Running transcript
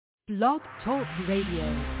Blog Talk Radio.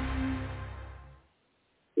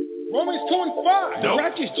 Romans 2:5, the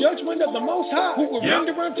righteous judgment of the Most High, who will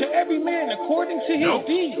render unto every man according to his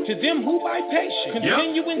deeds, to them who by patience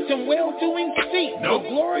continue in some well-doing seek for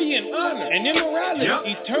glory and honor and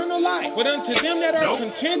immorality, eternal life. But unto them that are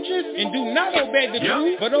contentious and do not obey the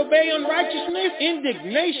truth, but obey unrighteousness,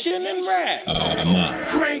 indignation, and wrath.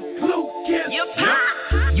 Frank Lucas.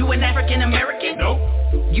 You an African American?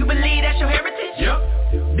 You believe that's your heritage?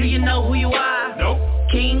 Do you know who you are?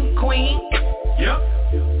 King, queen?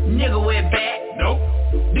 Nigga with back?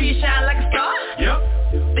 Do you shine like a star?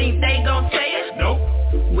 Think they gon' tell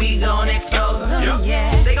you? We gon' expose them.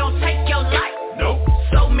 They gon' take your life?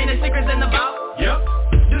 So many secrets in the vault.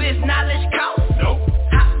 Do this knowledge cost?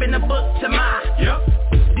 Hop in the book to mine.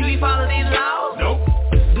 Do you follow these laws?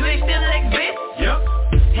 Do they still exist?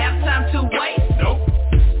 Have time to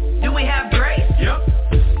waste? Do we have grace?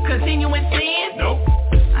 Continue in sin?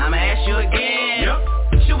 I'ma ask you again.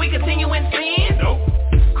 Should we continue in sin?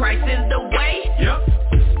 Christ is the way.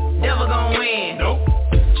 Devil gon' win.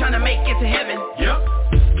 Tryna make it to heaven.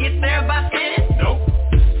 Get there by sinning.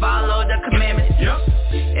 Follow the commandments.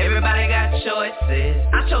 Everybody got choices.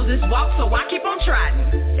 I chose this walk, so I keep on trying.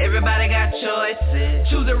 Everybody got choices.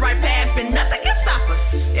 Choose the right path and nothing can stop us.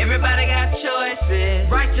 Everybody got choices.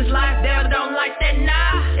 Righteous life, devil don't like that,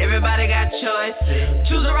 nah. Everybody got choices.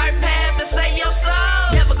 Choose the right path to save your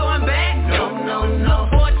soul. Never going back. No.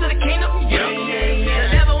 Forward to the kingdom. The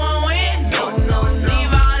devil won't win. No.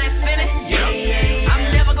 Leave all that sinning. I'm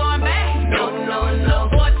never going back. No.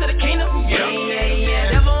 Forward to the kingdom.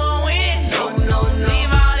 Devil won't win. No.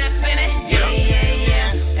 Leave all that sinning.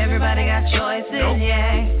 Everybody got choices,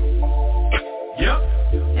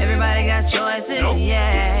 Everybody got choices,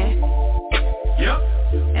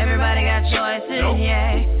 Everybody got choices,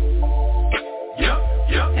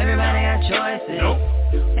 Everybody got choices.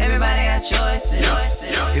 Everybody got choices.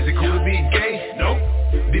 Is it cool to be gay? No.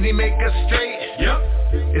 Did he make us straight?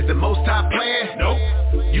 Is the Most High plan? No.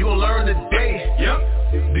 You gon' learn today.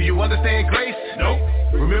 Do you understand grace? No.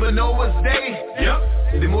 Remember Noah's day?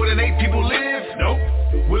 Did more than 8 people live? No.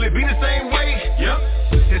 Will it be the same way?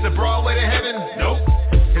 Is a broad way to heaven? No.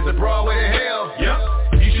 Is a broad way to hell?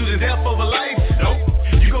 You choosing death over life? No.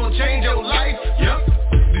 You gon' change your life?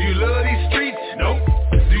 Do you love these streets? No.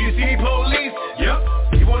 Do you see police?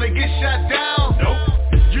 You wanna get shot down? No.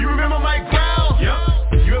 You remember my ground?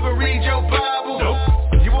 You ever read your Bible? No.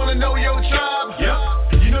 You wanna know your tribe?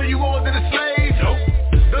 You know you more than a slave? No.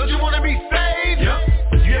 Don't you wanna be saved?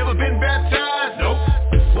 You ever been baptized? No.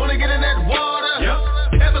 Wanna get in that water?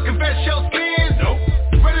 Ever confess your sins? No.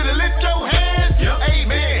 Ready to lift your hands?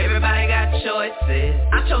 Amen. Everybody got choices.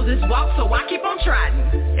 I chose this walk, so I keep on trying.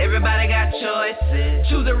 Everybody got choices.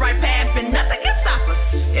 Choose the right path and nothing can stop us.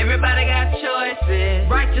 Everybody got choices.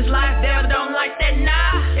 Righteous life, devil don't like that,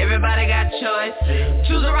 nah. Everybody got choices.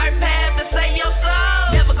 Choose the right path to save your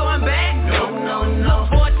soul. Never going back. No.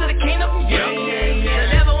 Forward to the kingdom. The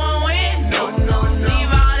devil won't win. No.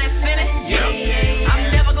 Leave all that sinning.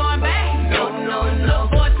 I'm never going back. No.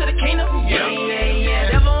 Forward to the kingdom. The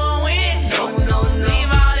devil won't win. No. Leave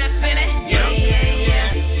all that sinning.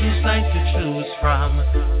 Two sides to choose from.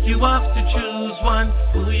 You have to choose one.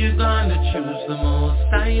 Who you gonna choose the most?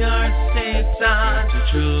 Tired Satan to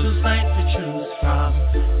choose. Two sides to choose from.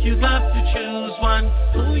 You got to choose one.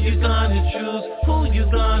 Who you gonna choose? Who you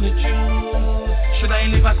gonna choose? Should I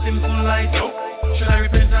live a simple life? No. Should I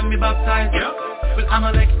repent and be baptized? Will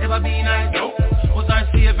Amalek ever be nice? No. Was our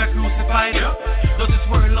Savior crucified? Does this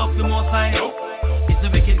world love the Most High? Is the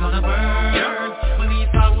wicked gonna burn? Will we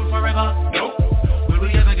fall forever? Will we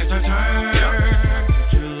ever get our turn?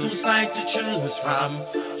 Two sides to choose from.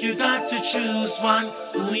 You got to choose one.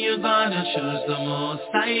 Who you gonna choose the most?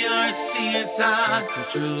 Tired Satan to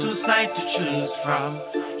choose. Two sides to choose from.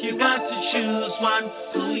 You got to choose one.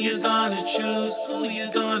 Who you gonna choose? Who you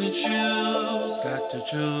gonna choose? Got to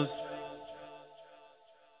choose.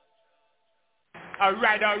 All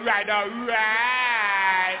right. You're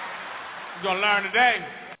gonna learn today.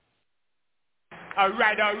 All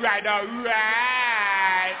right. You're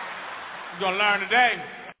gonna learn today.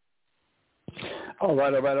 All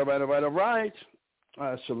right.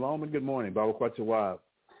 Shalom and good morning. Bible Quarter Wild.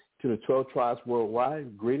 To the 12 tribes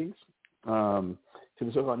worldwide, greetings. To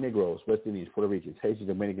the so-called Negroes, West Indians, Puerto Ricans, Haitians,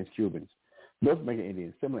 Dominicans, Cubans, North American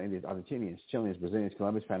Indians, Similar Indians, Argentinians, Chileans, Brazilians,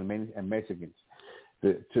 Colombians, Panamanians, and Mexicans.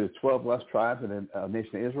 To the 12 lost tribes in the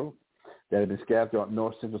nation of Israel that have been scattered throughout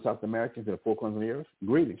North, Central, South America to the four corners of the earth,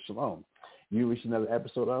 greetings. Shalom. You reached another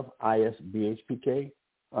episode of ISBHPK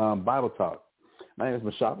Bible Talk. My name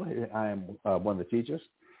is Mashaba. I am one of the teachers.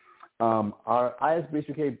 Our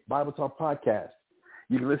ISBHPK Bible Talk podcast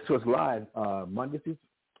You can listen to us live Monday through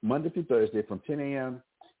Thursday from 10 a.m.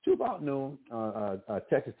 to about noon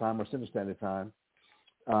Texas time or Central Standard Time.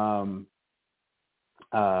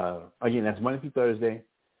 Again, that's Monday through Thursday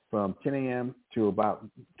from 10 a.m. to about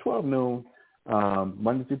 12 noon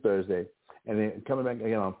Monday through Thursday. And then coming back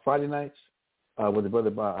again on Friday nights with the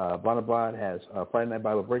brother Bonabod has Friday Night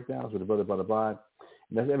Bible Breakdowns with the brother Bonabod.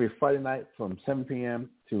 And that's every Friday night from 7 p.m.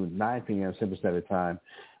 to 9 p.m. Central Standard Time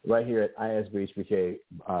right here at ISBHPK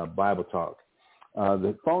Bible Talk.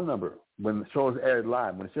 The phone number when the show is aired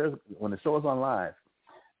live, when the show is on live,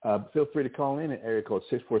 feel free to call in at area code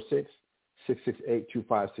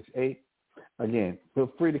 646-668-2568. Again,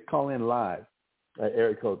 feel free to call in live at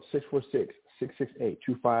area code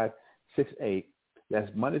 646-668-2568.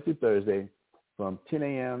 That's Monday through Thursday from 10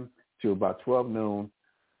 a.m. to about 12 noon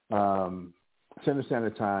Central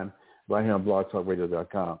Standard Time right here on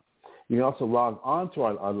blogtalkradio.com. You can also log on to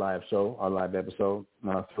our live show, our live episode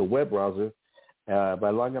through a web browser by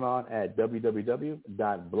logging on at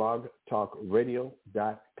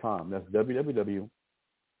www.blogtalkradio.com. That's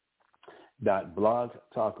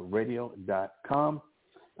www.blogtalkradio.com.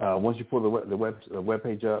 Once you pull the web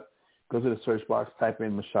page up, go to the search box, type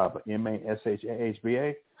in Mashaba,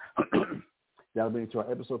 M-A-S-H-A-H-B-A. That'll bring you to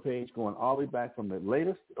our episode page, going all the way back from the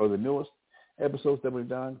latest or the newest episodes that we've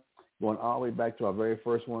done, going all the way back to our very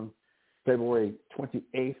first one, February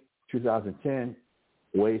 28th, 2010,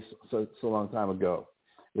 way so long time ago.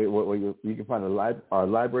 You can find our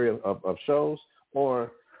library of shows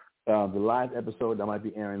or the live episode that might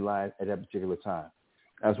be airing live at that particular time.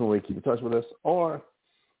 That's one way to keep in touch with us. Or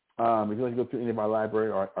if you want to go through any of our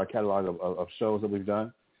library or our catalog of shows that we've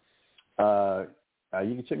done,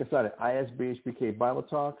 you can check us out at ISBHPK Bible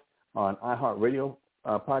Talk on iHeartRadio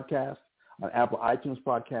podcast, on Apple iTunes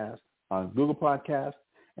podcast, on Google Podcast,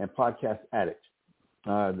 and Podcast Addict.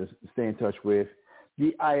 To stay in touch with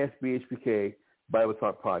the ISBHPK Bible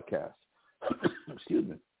Talk podcast. Excuse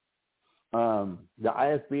me. The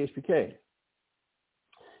ISBHPK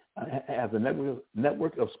has a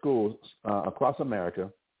network of schools across America.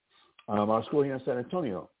 Our school here in San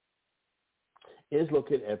Antonio is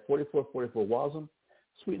located at 4444 Walsham,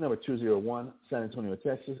 suite number 201, San Antonio,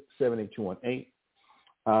 Texas,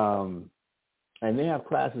 78218. And they have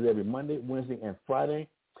classes every Monday, Wednesday, and Friday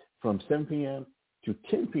from 7 p.m. to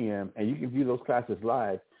 10 p.m., and you can view those classes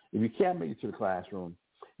live. If you can't make it to the classroom,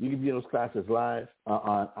 you can view those classes live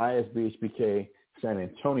on ISBHPK San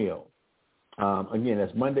Antonio. Again,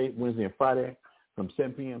 that's Monday, Wednesday, and Friday from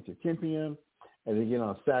 7 p.m. to 10 p.m. And again,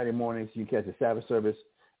 on Saturday mornings, you can catch the Sabbath service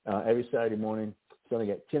every Saturday morning starting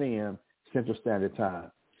at 10 a.m. Central Standard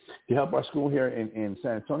Time. To help our school here in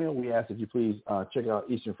San Antonio, we ask that you please check out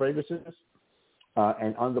Eastern Fragrances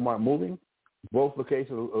and On the Mark Moving. Both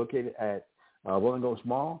locations are located at Rolling Ghost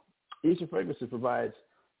Mall. Eastern Fragrances provides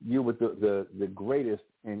you with the greatest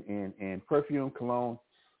in perfume, cologne,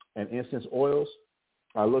 and incense oils.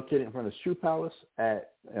 Located in front of Shoe Palace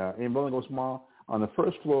in Rolling Ghost Mall on the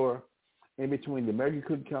first floor, in between the American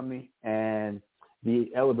Cookie Company and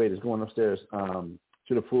the elevators going upstairs to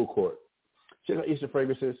the food court. Check out Eastern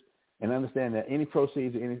Fragrances and understand that any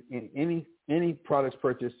proceeds, any products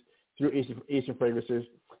purchased through Eastern Fragrances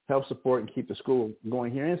help support and keep the school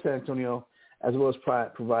going here in San Antonio, as well as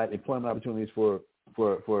provide employment opportunities for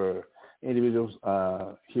individuals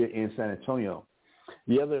here in San Antonio.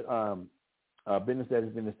 The other business that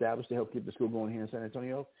has been established to help keep the school going here in San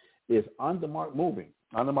Antonio is On the Mark Moving.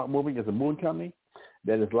 On the Mark Moving is a moving company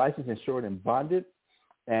that is licensed, insured, and bonded,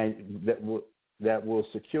 and that will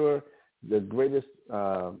secure the greatest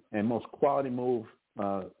and most quality move.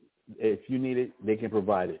 If you need it, they can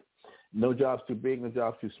provide it. No job's too big, no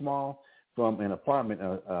job's too small. From an apartment,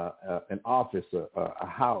 an office, a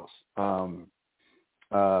house, a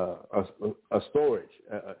storage.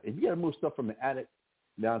 If you got to move stuff from the attic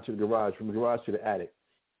down to the garage, from the garage to the attic,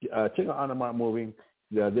 check out On the Mark Moving.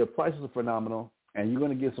 Their prices are phenomenal, and you're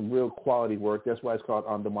going to get some real quality work. That's why it's called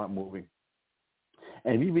On the Mark Moving.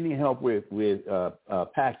 And if you need help with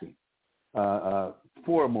packing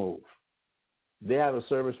for a move, they have a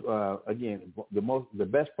service. Again, the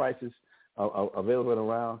best prices available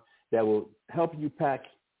around that will help you pack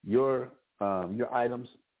your items,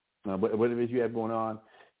 whatever it is you have going on,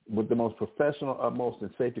 with the most professional, utmost,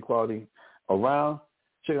 and safety quality around.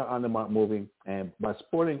 Check out On the Mark Moving, and by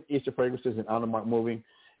supporting Eastern Fragrances and On the Mark Moving,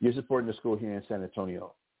 you're supporting the school here in San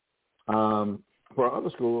Antonio. For our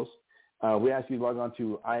other schools, we ask you to log on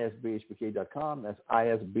to isbhpk.com. That's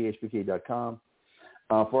isbhpk.com.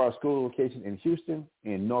 For our school location in Houston,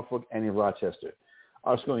 in Norfolk, and in Rochester.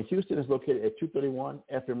 Our school in Houston is located at 231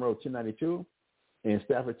 FM Road 292 in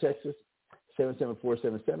Stafford, Texas,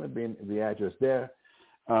 77477 being the address there.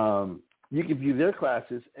 You can view their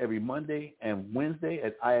classes every Monday and Wednesday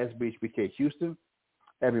at ISBHPK Houston,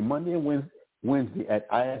 every Monday and Wednesday at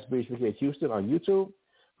ISBHPK Houston on YouTube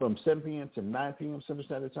from 7 p.m. to 9 p.m. Central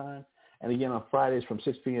Standard Time, and again on Fridays from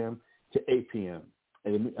 6 p.m. to 8 p.m.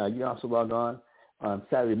 And you can also log on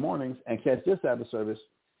Saturday mornings and catch this Sabbath service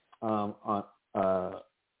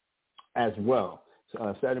as well.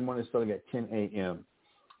 So, Saturday morning starting at 10 a.m.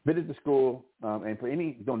 Visit the school, and for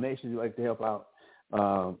any donations you'd like to help out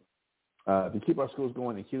to keep our schools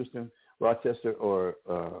going in Houston, Rochester, or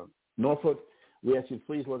Norfolk, we ask you to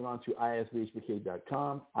please log on to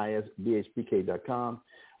isbhpk.com,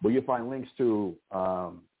 where you'll find links to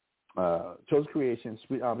Chosen Creation,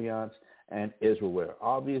 Sweet Ambiance, and Israelware.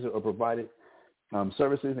 All these are provided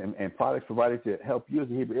services and products provided to help you as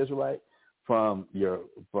a Hebrew Israelite, from your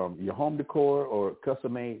home decor or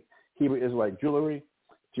custom-made Hebrew Israelite jewelry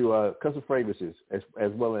to custom fragrances,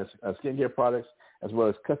 as well as skincare products, as well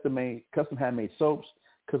as custom handmade soaps,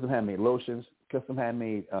 custom handmade lotions, custom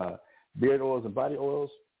handmade beard oils and body oils,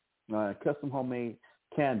 custom homemade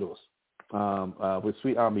candles with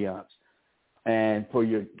Sweet Ambiance. And for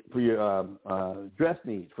your dress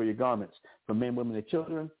needs, for your garments, for men, women, and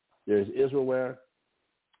children, there's Israelware.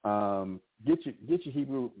 Get your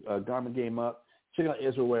Hebrew garment game up. Check out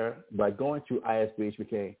Israelware by going to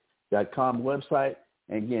isbhpk.com website.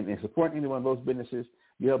 And again, in supporting any one of those businesses,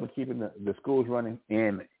 you help in keeping the schools running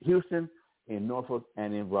in Houston, in Norfolk,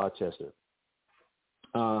 and in Rochester.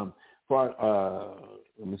 Let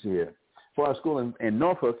me see here. For our school in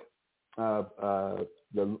Norfolk, the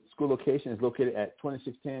school location is located at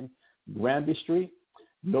 2610 Granby Street,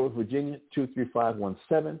 Norfolk, Virginia,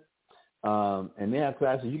 23517. And they have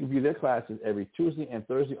classes. You can view their classes every Tuesday and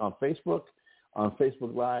Thursday on Facebook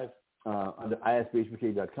Live, under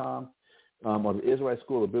isbhpk.com, or the Israelite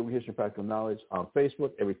School of Biblical History and Practical Knowledge on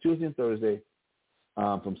Facebook every Tuesday and Thursday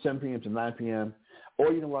from 7 p.m. to 9 p.m.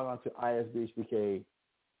 Or you can log on to ISBHPK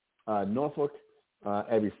Norfolk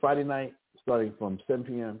every Friday night starting from 7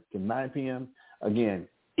 p.m. to 9 p.m. Again,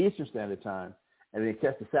 Eastern Standard Time. And then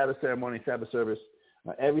catch the Sabbath ceremony, Sabbath service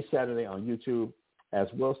every Saturday on YouTube as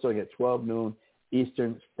well, starting at 12 noon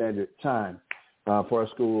Eastern Standard Time for our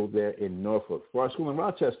school there in Norfolk. For our school in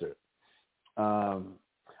Rochester, our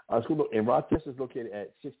school in Rochester is located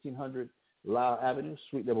at 1600 Lyle Avenue,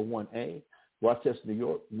 Suite number 1A, Rochester, New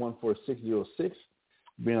York, 14606.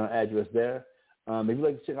 Being our address there. If you'd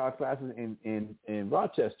like to check out our classes in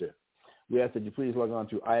Rochester, we ask that you please log on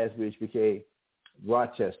to ISBHPK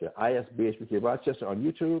Rochester, ISBHPK Rochester on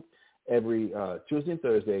YouTube every Tuesday and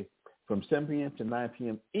Thursday from 7 p.m. to 9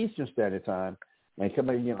 p.m. Eastern Standard Time, and come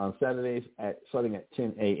back again on Saturdays starting at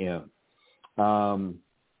 10 a.m.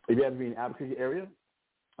 If you happen to be in the Albuquerque area,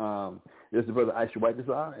 there's the brother Aisha White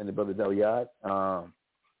Desire and the brother Deliad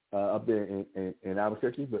up there in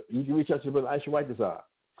Albuquerque. But you can reach out to the brother Aisha White Desire.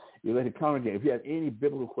 You let him congregate. If you have any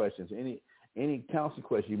biblical questions, any counseling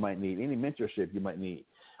questions you might need, any mentorship you might need,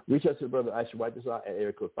 reach out to the brother Aisha White Desire at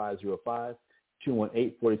area code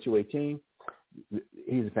 505-218-4218.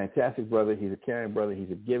 He's a fantastic brother. He's a caring brother. He's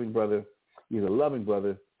a giving brother. He's a loving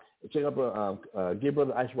brother. Check out give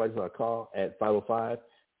brother Aisha White Desire a call at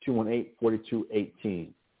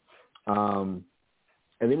 505-218-4218. And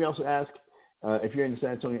then we also ask if you're in the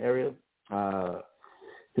San Antonio area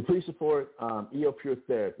to please support EO Pure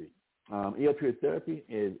Therapy. EO Pure Therapy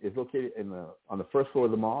is located on the first floor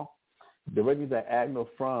of the mall, directly diagonal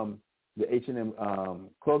from the H&M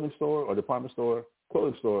clothing store or department store,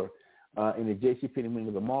 clothing store in the JCPenney wing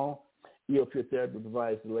of the mall. EO Pure Therapy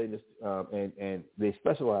provides the latest, and they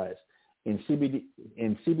specialize in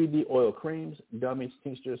CBD oil creams, gummies,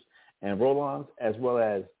 tinctures, and roll-ons, as well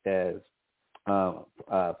as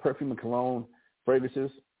perfume and cologne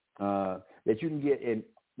fragrances that you can get in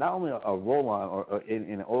not only a roll-on or in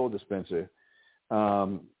an oil dispenser for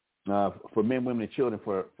men, women, and children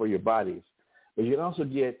for your bodies, but you can also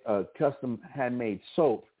get a custom handmade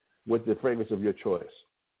soap with the fragrance of your choice.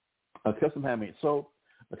 A custom handmade soap,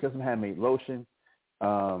 a custom handmade lotion,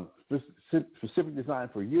 specific design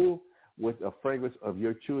for you with a fragrance of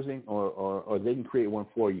your choosing, or they can create one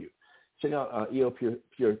for you. Check out EO Pure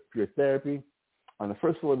Therapy on the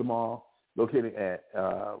first floor of the mall, located at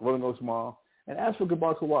Rolling Oaks Mall, and ask for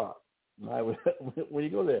Gabar Kawab. Right? When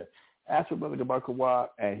you go there, ask for Brother Gabar Kawab,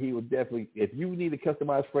 and he will definitely, if you need a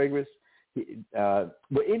customized fragrance, well,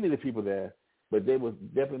 any of the people there, but they will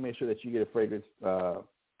definitely make sure that you get a fragrance for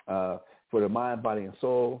the mind, body, and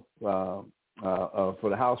soul, for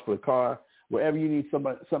the house, for the car, wherever you need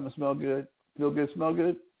something to smell good, feel good, smell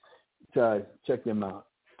good, check them out.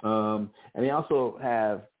 And they also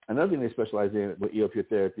have another thing they specialize in with EO Pure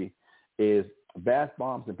Therapy is bath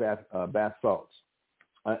bombs and bath salts.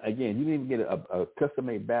 Again, you can even get a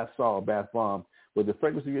custom-made bath salt or bath bomb with the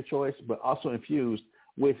fragrance of your choice, but also infused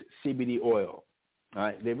with CBD oil. All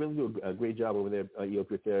right, they really do a great job over there, EO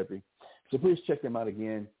Pure Therapy. So please check them out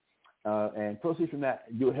again. And proceeds from that,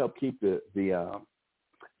 you'll help keep the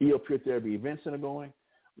EO Pure Therapy Event Center going,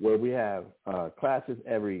 where we have classes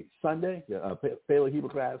every Sunday, Paleo Hebrew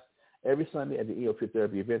class every Sunday at the EO Pure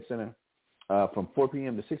Therapy Event Center from 4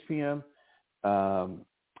 p.m. to 6 p.m.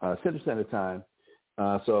 Central Standard Time.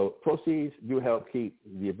 So proceeds do help keep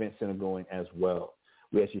the event center going as well.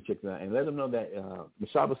 We ask you to check that out and let them know that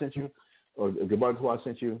Mashaba sent you or Gabar Kawad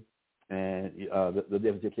sent you, and they'll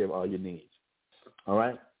definitely take care of all your needs. All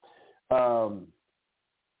right.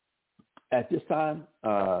 At this time,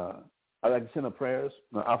 I'd like to send up prayers,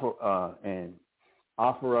 offer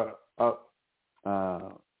up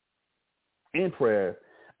in prayer.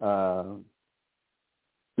 The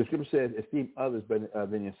scripture says, "Esteem others better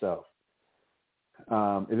than yourself."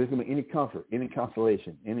 If there's going to be any comfort, any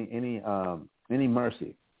consolation, any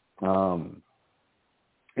mercy,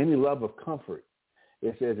 any love of comfort,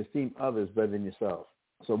 it says esteem others better than yourself.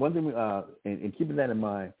 So one thing, and keeping that in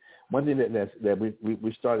mind, one thing that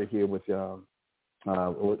we started here with our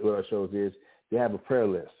shows is to have a prayer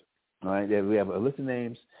list. All right, that we have a list of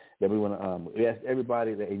names that we want to. We ask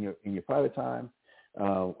everybody that in your private time,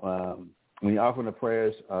 when you're offering the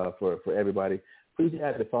prayers for everybody, please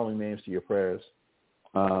add the following names to your prayers.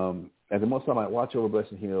 As the Most High might watch over,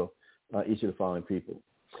 bless, and heal each of the following people.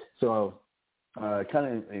 So, kind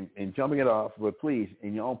of in jumping it off, but please,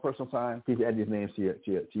 in your own personal time, please add these names to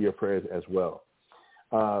your prayers as well.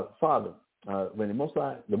 Father, when the Most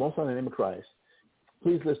High, in the name of Christ,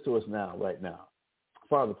 please listen to us now, right now.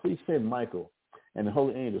 Father, please send Michael and the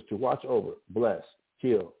holy angels to watch over, bless,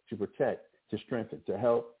 heal, to protect, to strengthen, to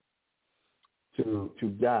help, to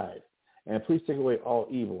guide. And please take away all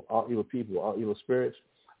evil people, all evil spirits,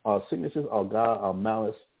 all sicknesses, all God, all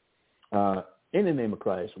malice. In the name of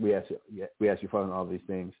Christ, we ask you, Father, in all these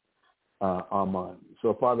things. Amen.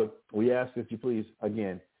 So, Father, we ask that you please,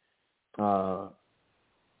 again,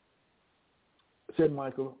 send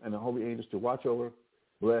Michael and the holy angels to watch over,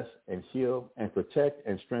 bless, and heal, and protect,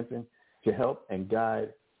 and strengthen, to help and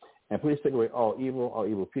guide. And please take away all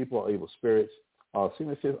evil people, all evil spirits, all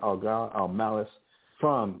sicknesses, all God, all malice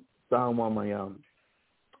from Dahawan Mayam,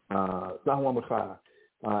 Dahawan Bakha,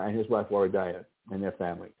 and his wife Waradaya and their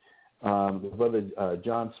family. The brother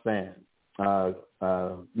John Span,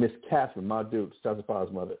 Miss Catherine Marduk,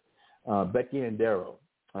 Stazapa's mother, Becky and Darrow,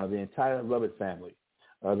 the entire Lovett family,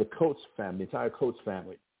 the Coates family, the entire Coates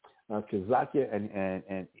family, Kazakia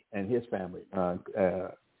and his family,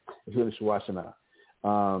 including Shawashana,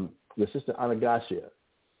 the sister Anagashia,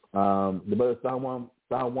 the brother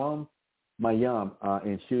Thawam Mayam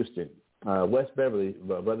in Houston, West Beverly,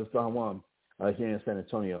 brother Thawam here in San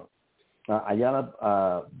Antonio, Ayana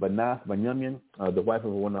Banath Banyamian, the wife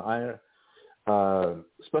of Wana Iyer,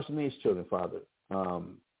 special needs children, Father,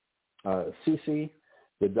 Cece,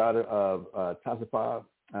 the daughter of Tazapa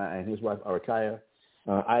and his wife Arakaya,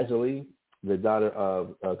 Izali, the daughter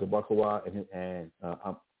of Gabakawa and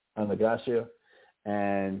Anagashia,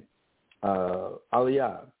 and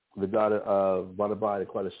Aliyah, the daughter of Badabai the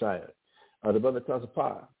Quadashaya. The brother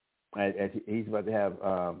Tazapa, and he's about to have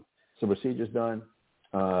some procedures done.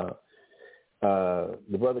 The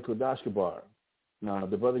brother Kodash Kabar,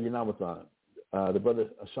 the brother Yanamathon, the brother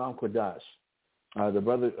Asham Kodash, the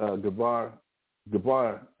brother Gabar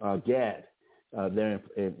Gad there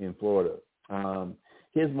in Florida,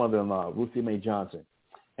 his mother-in-law, Ruthie Mae Johnson.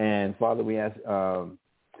 And Father, we ask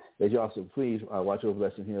that you also please watch over,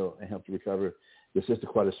 bless, and heal, and help to recover the sister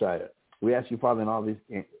Quadashaya. We ask you, Father, in all these.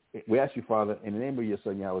 We ask you, Father, in the name of your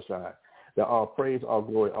Son Yahweh Shai, that all praise, all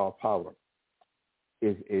glory, all power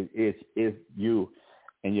is you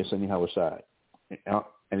and your Son Yahweh Shai.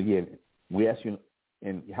 And again, we ask you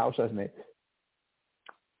in Yahweh Shai's name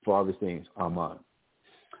for all these things. Amen.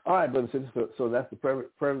 All right, brothers and sisters. So that's the prayer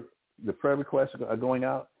requests are going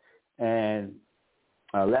out. And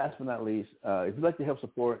last but not least, if you'd like to help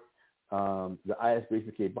support the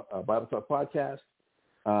ISBHPK Bible Talk podcast,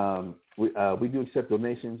 we do accept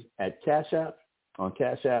donations at Cash App, on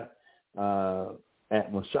Cash App,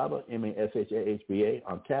 at Mashaba, Mashahba,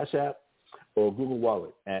 on Cash App, or Google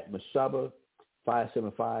Wallet at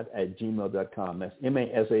Mashaba575@gmail.com. That's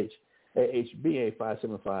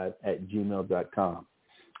Mashahba575@gmail.com.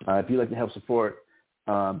 If you'd like to help support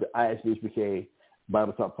the ISBHPK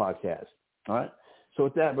Bible Talk podcast. All right. So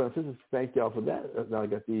with that, brothers and sisters, thank y'all for that. Now I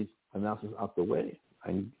got these announcements out the way.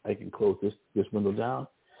 I can close this window down.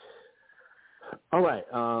 All right.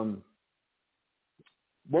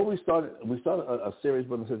 what we started a series,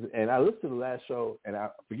 brothers and sisters, and I listened to the last show, and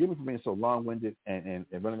forgive me for being so long-winded and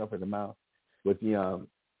running up at the mouth with the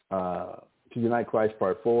To Unite Christ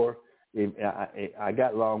Part 4. I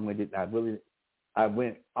got long-winded. I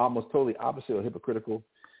went almost totally opposite or hypocritical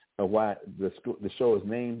of why the show is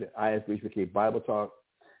named ISBHPK Bible Talk.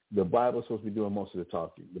 The Bible is supposed to be doing most of the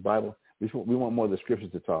talking. The Bible, we want more of the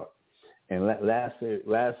scriptures to talk. And last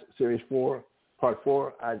series 4, Part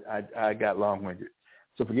 4, I got long-winded.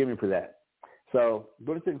 So forgive me for that. So we're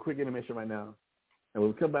going to take a quick intermission right now. And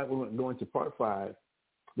when we come back, we're going to go into Part 5,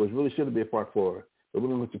 which really shouldn't be a Part 4. But we're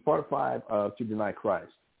going to go to Part 5 of To Deny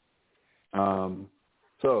Christ.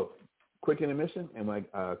 So quick intermission, and when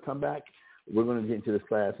I come back, we're going to get into this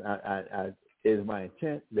class. It is my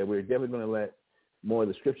intent that we're definitely going to let more of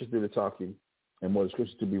the scriptures do the talking and more of the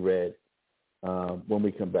scriptures to be read when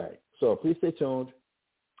we come back. So please stay tuned.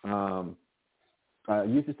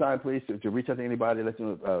 Use this time, please, to reach out to anybody. Let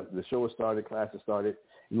them know the show has started, class has started.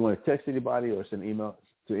 If you want to text anybody or send an email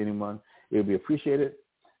to anyone, it would be appreciated.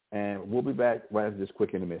 And we'll be back right after this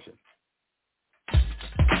quick intermission.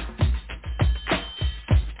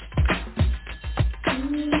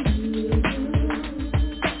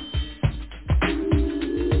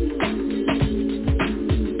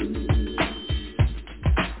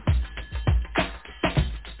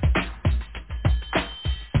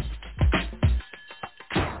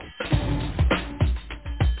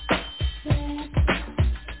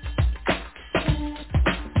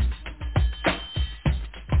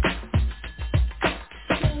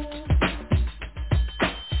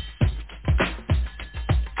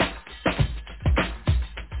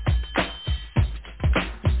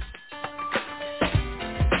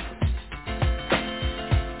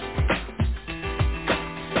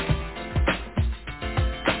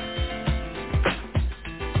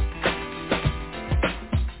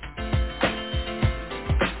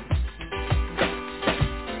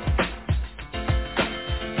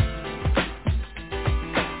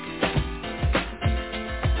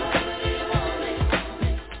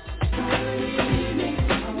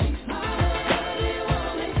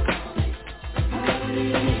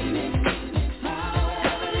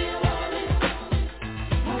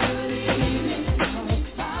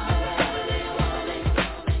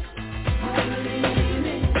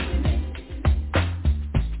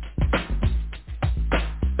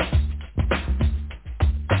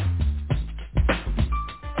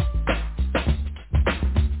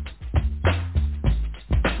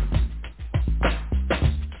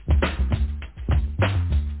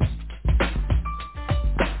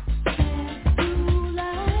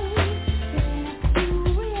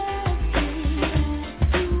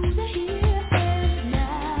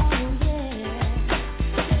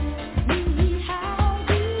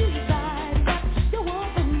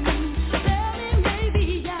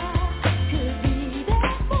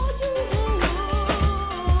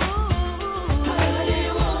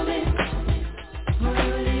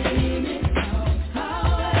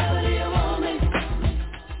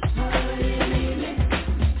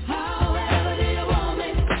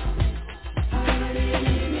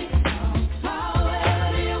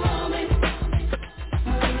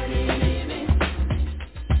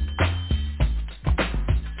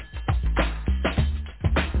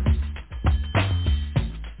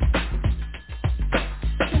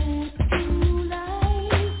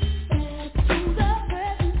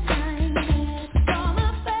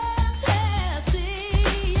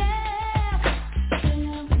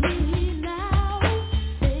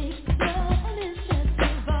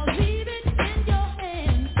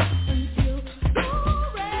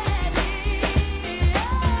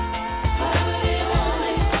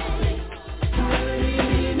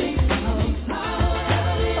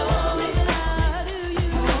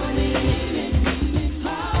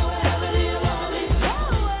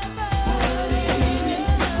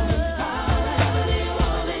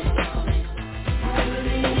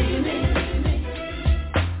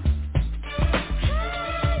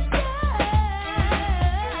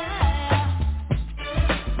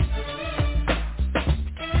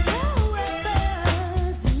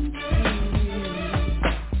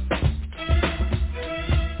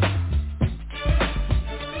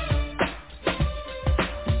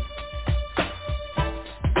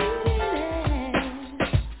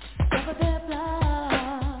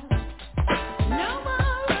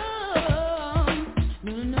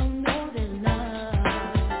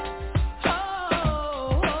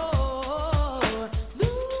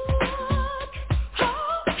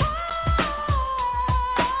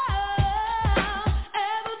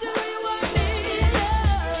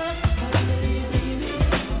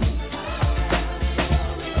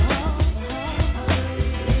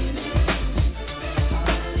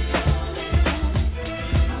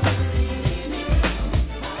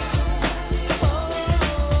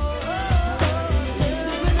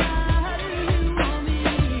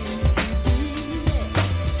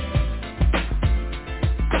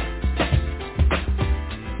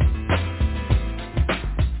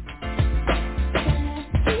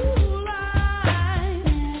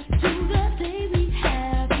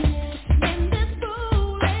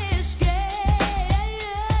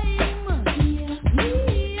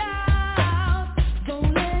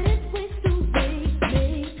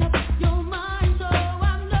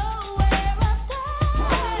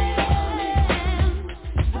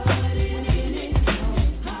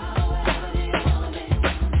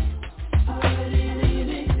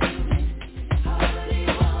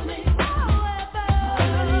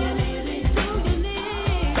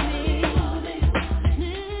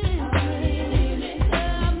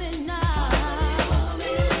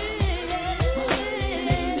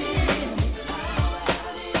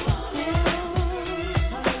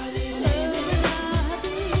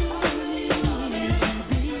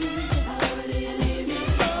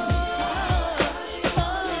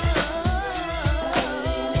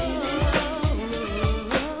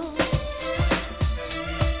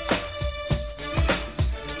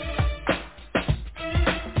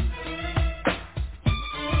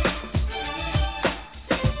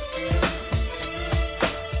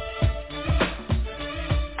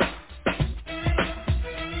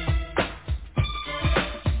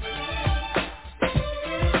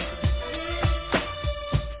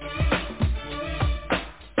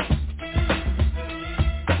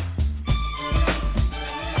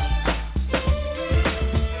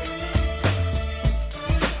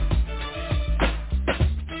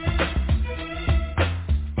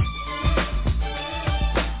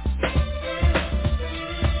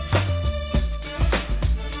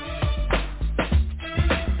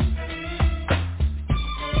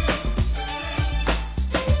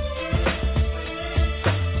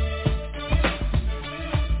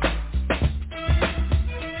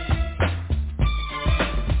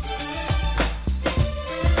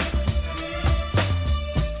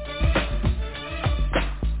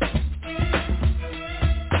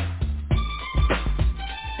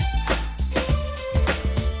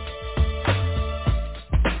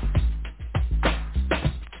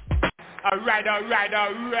 All right. You're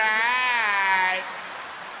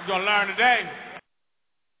going to learn today.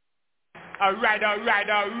 All right. You're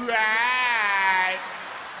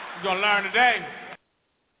going to learn today.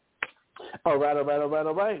 All right.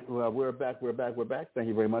 Well, we're back. Thank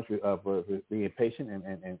you very much for being patient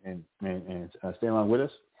and staying along with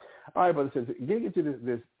us. All right, brothers and sisters, getting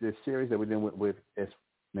into this series that we're doing with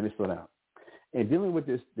let me slow down. And dealing with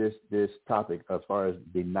this topic as far as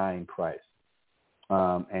denying Christ,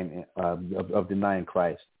 of denying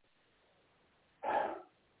Christ.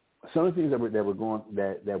 Some of the things that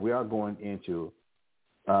we are going into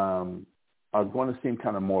are going to seem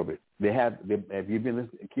kind of morbid. If you've been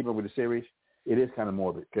keeping up with the series, it is kind of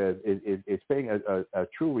morbid because it's painting a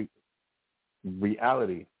true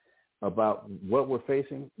reality about what we're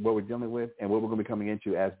facing, what we're dealing with, and what we're going to be coming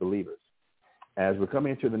into as believers. As we're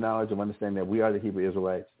coming into the knowledge of understanding that we are the Hebrew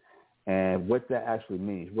Israelites, and what that actually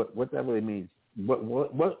means, what that really means,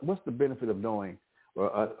 what's the benefit of knowing or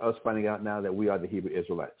us finding out now that we are the Hebrew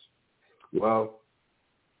Israelites? Well,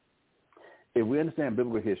 if we understand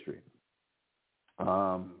biblical history,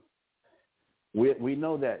 we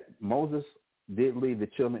know that Moses did lead the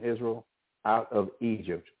children of Israel out of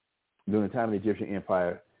Egypt during the time of the Egyptian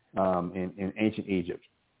Empire in ancient Egypt.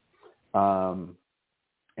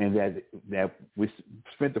 And that we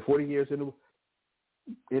spent the 40 years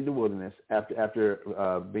in the wilderness after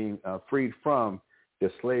being freed from the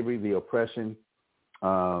slavery, the oppression,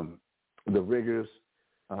 the rigors,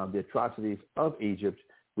 the atrocities of Egypt.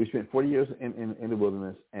 We spent 40 years in the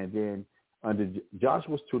wilderness, and then under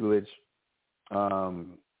Joshua's tutelage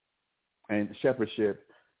and shepherdship,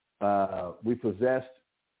 we possessed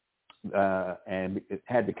and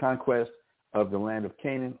had the conquest of the land of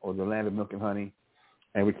Canaan, or the land of milk and honey,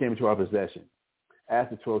 and we came into our possession as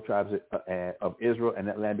the 12 tribes of Israel, and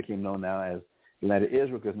that land became known now as the land of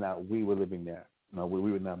Israel because now we were living there.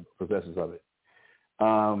 We were now possessors of it.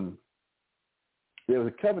 There was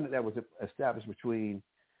a covenant that was established between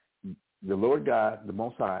the Lord God, the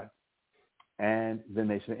Most High, and the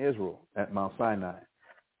nation of Israel at Mount Sinai.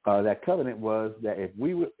 That covenant was that if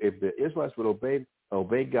the Israelites would obey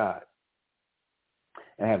God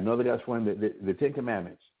and have no other gods for him, the Ten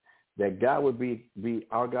Commandments, that God would be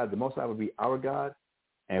our God, the Most High would be our God,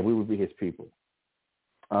 and we would be his people.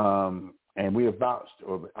 And we have vouched,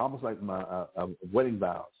 or almost like wedding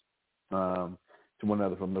vows, to one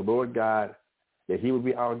another from the Lord God, that he would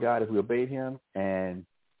be our God if we obeyed him, and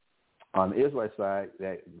on the Israelite side,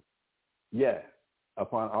 that,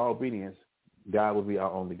 upon our obedience, God would be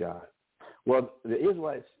our only God. Well, the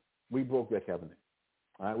Israelites, we broke that covenant.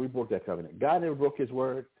 All right, we broke that covenant. God never broke his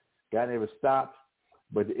word. God never stopped.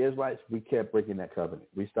 But the Israelites, we kept breaking that covenant.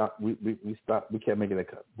 We kept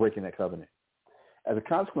breaking that covenant. As a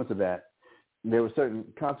consequence of that, there were certain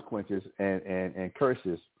consequences and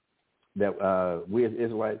curses that we as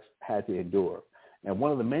Israelites had to endure. And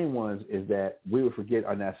one of the main ones is that we would forget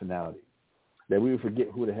our nationality, that we would forget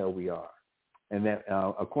who the hell we are. And that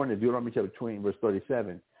according to Deuteronomy chapter 20, verse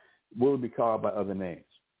 37, we would be called by other names.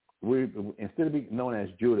 Instead of being known as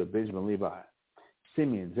Judah, Benjamin, Levi,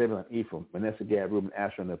 Simeon, Zebulun, Ephraim, Manasseh, Gad, Reuben,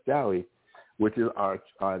 Asher, and Naphtali, which is our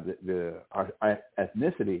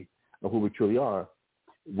ethnicity of who we truly are,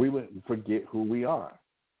 we would forget who we are,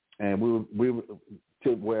 and we would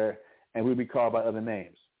be called by other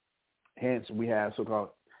names. Hence, we have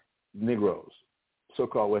so-called Negroes,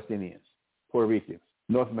 so-called West Indians, Puerto Ricans,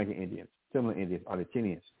 North American Indians, Similar Indians,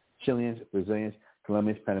 Argentinians, Chileans, Brazilians,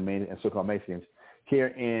 Colombians, Panamanians, and so-called Mexicans here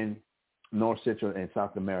in North, Central, and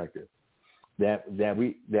South America. That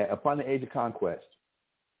upon the age of conquest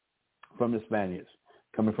from the Spaniards,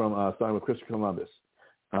 coming from starting with Christopher Columbus,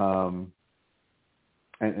 and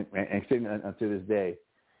sitting until this day,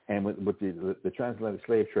 and with the transatlantic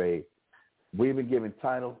slave trade, we've been given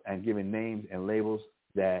titles and given names and labels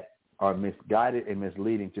that are misguided and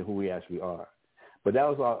misleading to who we actually are. But that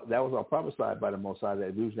was all prophesied by the Most High,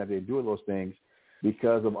 that we was going to endure those things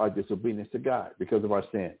because of our disobedience to God, because of our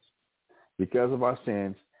sins. Because of our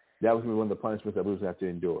sins, that was one of the punishments that we was going to have to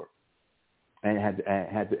endure and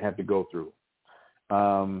had to go through.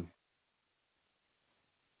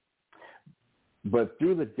 But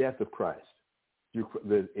through the death of Christ, through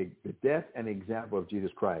the death and example of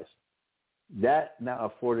Jesus Christ, that now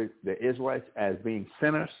afforded the Israelites as being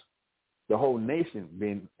sinners, the whole nation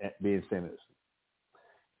being sinners,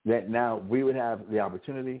 that now we would have the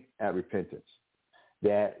opportunity at repentance,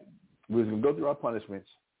 that we was going to go through our punishments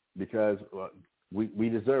because we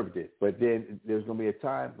deserved it. But then there's going to be a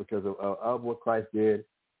time, because of what Christ did,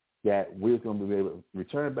 that we're going to be able to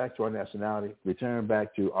return back to our nationality, return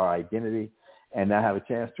back to our identity, and now have a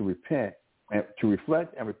chance to repent and to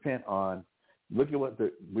reflect and repent on Look at what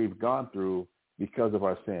we've gone through because of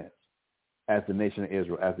our sins as the nation of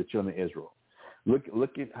Israel, as the children of Israel.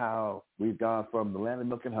 Look at how we've gone from the land of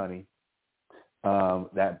milk and honey,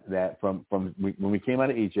 that from when we came out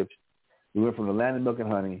of Egypt, we went from the land of milk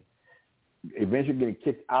and honey, eventually getting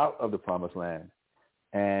kicked out of the promised land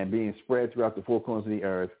and being spread throughout the four corners of the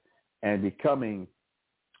earth and becoming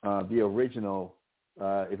the original,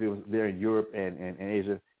 if it was there in Europe and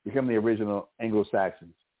Asia, becoming the original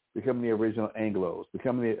Anglo-Saxons, becoming the original Anglos,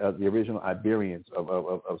 becoming the original Iberians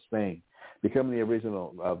of Spain, becoming the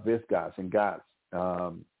original Visigoths and Goths,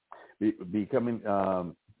 becoming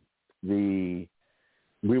the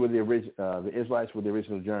Israelites were the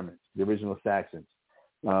original Germans, the original Saxons,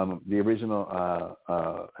 the original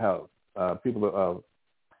people of,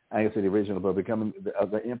 I can say the original, but becoming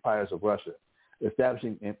the empires of Russia,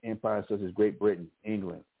 establishing empires such as Great Britain,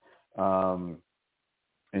 England, and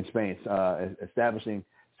Spain, establishing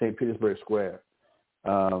St. Petersburg Square,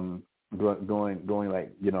 going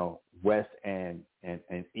like, west and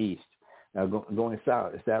east, going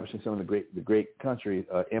south, establishing some of the great countries,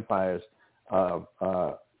 empires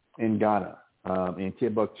in Ghana, in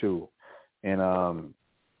Timbuktu, and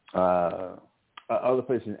other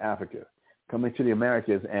places in Africa, coming to the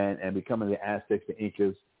Americas and becoming the Aztecs, the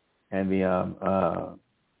Incas, and the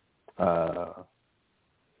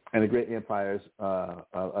great empires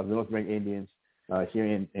of the North American Indians here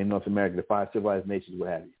in North America, the 5 civilized nations, what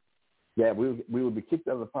have you. That we would be kicked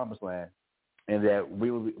out of the promised land, and that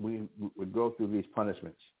we would go through these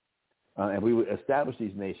punishments, and we would establish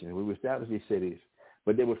these nations, we would establish these cities,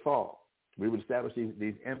 but they would fall. We would establish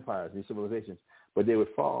these empires, these civilizations, but they would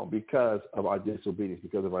fall because of our disobedience,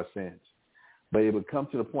 because of our sins. But it would come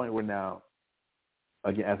to the point where now,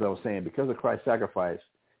 again, as I was saying, because of Christ's sacrifice,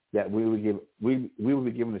 that we would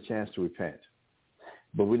be given a chance to repent.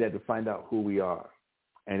 But we'd have to find out who we are,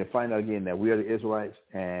 and to find out again that we are the Israelites,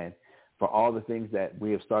 and for all the things that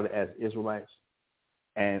we have started as Israelites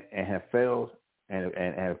and have failed and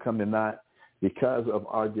have come to naught because of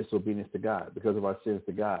our disobedience to God, because of our sins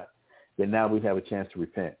to God, that now we have a chance to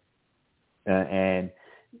repent and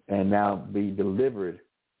now be delivered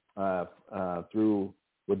through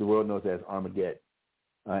what the world knows as Armageddon,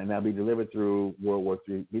 and now be delivered through World War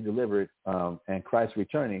III, be delivered and Christ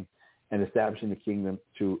returning and establishing the kingdom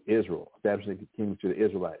to Israel, establishing the kingdom to the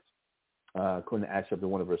Israelites, according to Acts chapter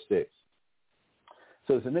 1 verse 6.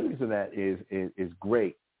 So the significance of that is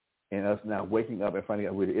great in us now waking up and finding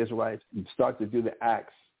out we're the Israelites and start to do the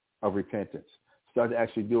acts of repentance, start to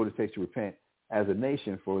actually do what it takes to repent as a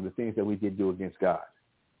nation for the things that we did do against God,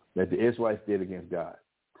 that the Israelites did against God.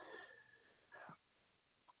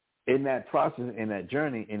 In that process, in that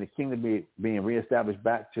journey, in the kingdom being reestablished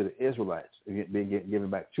back to the Israelites, being given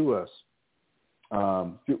back to us,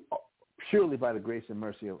 purely by the grace and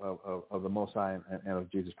mercy of the Most High and of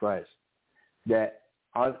Jesus Christ, that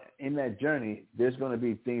in that journey, there's going to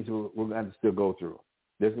be things we're going to have to still go through.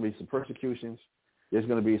 There's going to be some persecutions. There's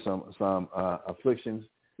going to be some afflictions.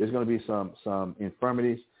 There's going to be some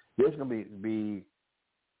infirmities. There's going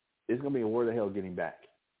to be a word of hell getting back.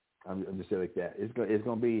 I'm just saying like that. It's going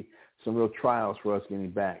to be some real trials for us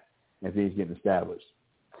getting back and things getting established.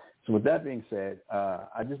 So with that being said,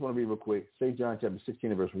 I just want to read real quick St. John chapter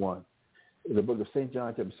 16 and verse 1. The book of St.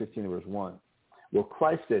 John chapter 16 and verse 1. Well,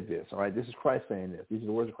 Christ said this, all right? This is Christ saying this. These are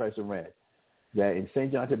the words of Christ in red. That in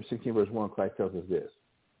St. John chapter 16 verse 1, Christ tells us this.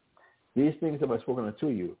 These things have I spoken unto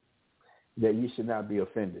you, that ye should not be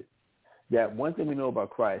offended. That one thing we know about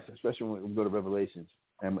Christ, especially when we go to Revelations,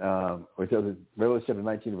 and where it tells us, Revelation chapter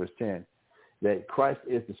 19 verse 10, that Christ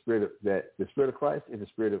is the Spirit of Christ is the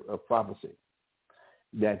spirit of prophecy.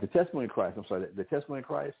 That the testimony of Christ, the testimony of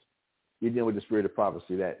Christ, you're dealing with the spirit of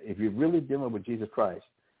prophecy. That if you're really dealing with Jesus Christ,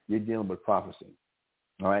 you're dealing with prophecy.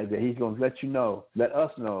 All right, that he's going to let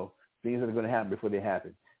us know things that are going to happen before they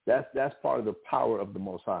happen. That's part of the power of the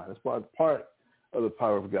Most High. That's part of the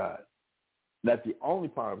power of God. Not the only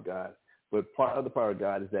power of God, but part of the power of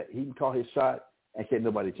God is that he can call his shot and can't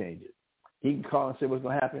nobody change it. He can call and say what's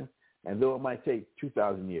going to happen, and though it might take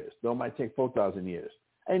 2,000 years, though it might take 4,000 years,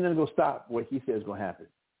 ain't nothing going to stop what he says is going to happen.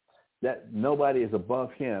 That nobody is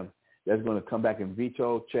above him that's going to come back and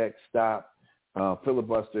veto, check, stop,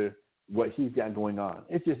 filibuster what he's got going on.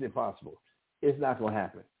 It's just impossible. It's not going to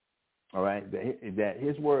happen. All right? That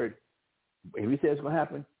his word, if he says it's going to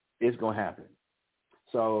happen, it's going to happen.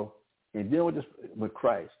 So in dealing with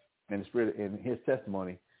Christ and the Spirit and his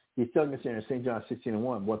testimony, he's telling us here in St. John 16 and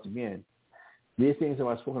 1, once again, these things have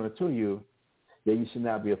I spoken unto you, that you should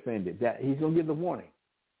not be offended. That he's going to give the warning.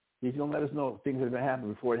 He's going to let us know things are going to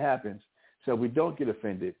happen before it happens, so we don't get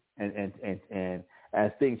offended. And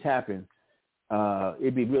as things happen,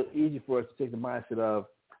 it'd be real easy for us to take the mindset of,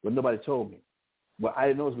 well, nobody told me. Well, I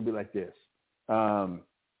didn't know it was going to be like this.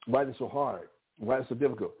 Why is it so hard? Why is it so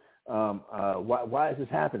difficult? Why is this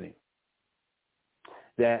happening?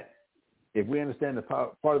 That if we understand the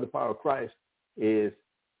power, part of the power of Christ is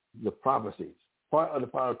the prophecies. Part of the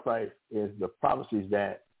power of Christ is the prophecies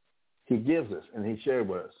that he gives us and he shares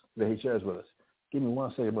with us. Give me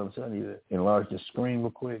 1 second, brother. I need to enlarge the screen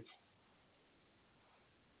real quick.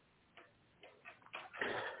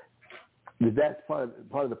 That's part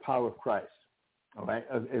of the power of Christ. All right,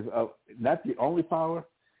 is not the only power,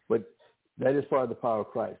 but that is part of the power of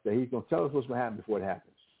Christ. That he's going to tell us what's going to happen before it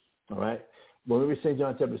happens. All right. Well, let me St.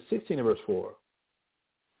 John chapter 16 and verse 4.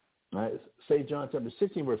 All right, St. John chapter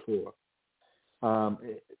 16 verse 4.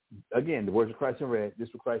 Again, the words of Christ in red. This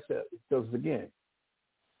is what Christ said. It tells us again.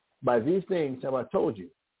 By these things have I told you,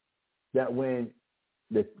 that when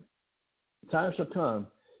the time shall come,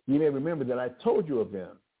 you may remember that I told you of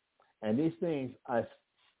them. And these things I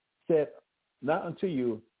said not unto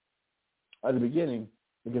you at the beginning,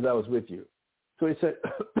 because I was with you. So he said,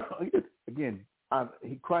 again,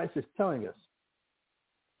 Christ is telling us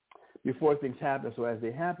before things happen, so as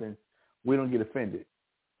they happen, we don't get offended.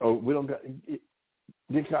 Or we don't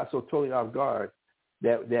get caught so totally off guard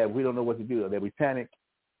that we don't know what to do, that we panic.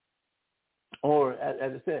 Or,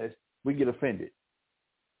 as it says, we get offended.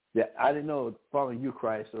 That I didn't know following you,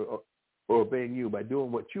 Christ, or obeying you by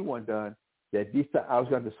doing what you want done, that I was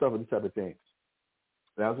going to suffer these type of things.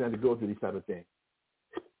 That I was going to go through these type of things.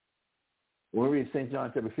 When we read St.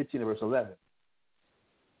 John chapter 15 and verse 11,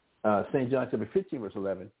 St. John chapter 15 verse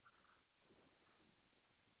 11,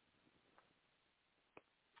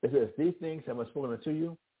 it says, these things have I spoken unto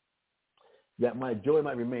you, that my joy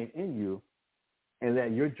might remain in you, and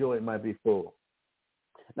that your joy might be full.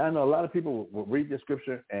 Now, I know a lot of people will read this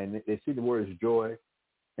scripture and they see the words joy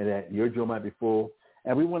and that your joy might be full.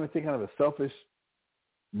 And we want to take kind of a selfish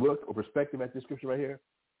look or perspective at this scripture right here.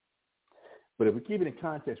 But if we keep it in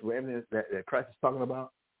context with everything that Christ is talking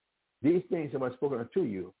about, these things have I spoken unto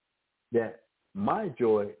you, that my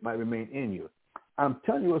joy might remain in you. I'm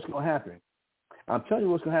telling you what's going to happen. I'm telling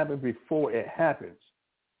you what's going to happen before it happens,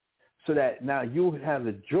 so that now you have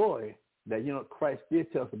the joy that, Christ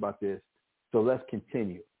did tell us about this, so let's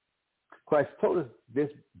continue. Christ told us this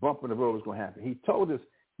bump in the road was going to happen. He told us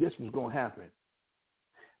this was going to happen.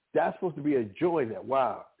 That's supposed to be a joy that,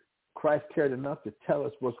 wow, Christ cared enough to tell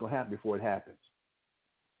us what's going to happen before it happens.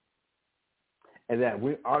 And that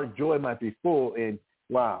our joy might be full in,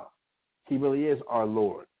 wow, he really is our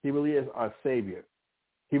Lord. He really is our Savior.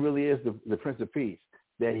 He really is the Prince of Peace.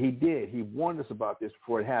 That he warned us about this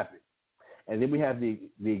before it happened. And then we have the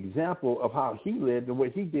example of how he lived and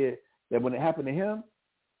what he did, that when it happened to him,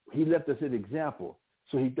 he left us an example.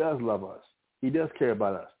 So he does love us. He does care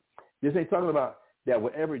about us. This ain't talking about that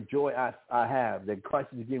whatever joy I have, that Christ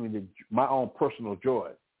is giving me my own personal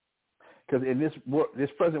joy. Because in this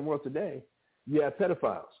present world today, you have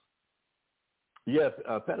pedophiles. You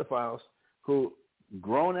have pedophiles who,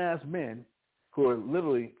 grown-ass men, who are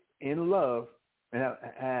literally in love and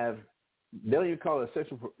have they don't even call it a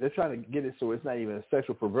sexual. They're trying to get it so it's not even a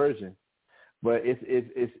sexual perversion, but it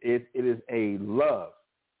is a love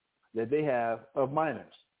that they have of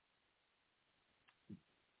minors,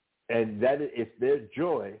 and that it's their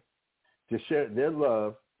joy to share their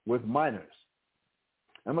love with minors.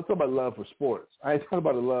 I'm not talking about love for sports. I ain't talking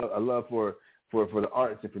about a love for the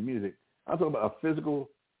arts and for music. I'm talking about a physical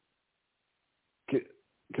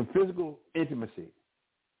intimacy.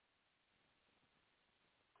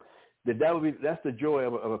 That's the joy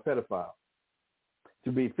of a pedophile,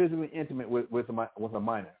 to be physically intimate with a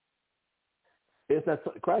minor. It's that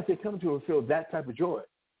Christ had come to fulfill that type of joy,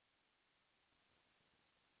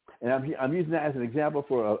 and I'm using that as an example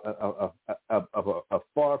for a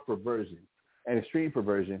far perversion, an extreme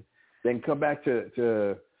perversion. Then come back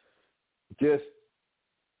to just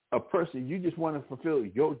a person you just want to fulfill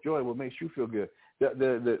your joy, what makes you feel good.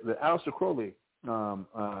 The Aleister Crowley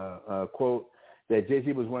quote that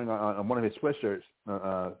Jay-Z was wearing on one of his sweatshirts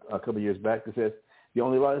a couple of years back, that says, "The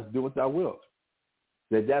only law is do what thou wilt."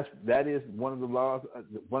 That is one of the laws,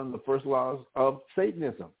 one of the first laws of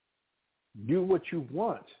Satanism. Do what you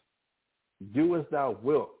want. Do as thou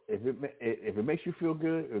wilt. If it makes you feel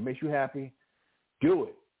good, if it makes you happy, do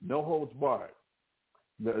it. No holds barred.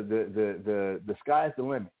 The sky's the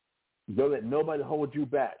limit. Don't let nobody hold you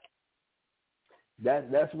back.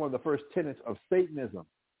 That's one of the first tenets of Satanism.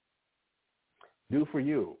 Do for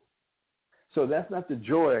you. So that's not the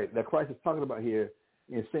joy that Christ is talking about here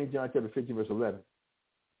in St. John chapter 15, verse 11.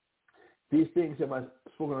 These things have I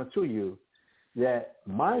spoken unto you, that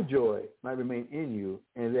my joy might remain in you,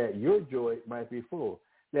 and that your joy might be full.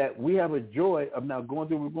 That we have a joy of now going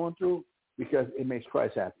through what we're going through because it makes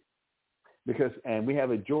Christ happy. And we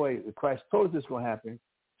have a joy that Christ told us it's going to happen,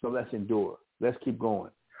 so let's endure. Let's keep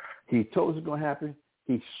going. He told us it's going to happen.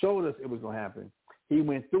 He showed us it was going to happen. He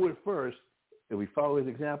went through it first. If we follow his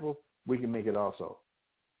example, we can make it also.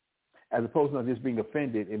 As opposed to just being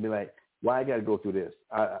offended and be like, why I got to go through this?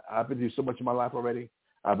 I've been through so much in my life already.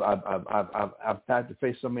 I've had to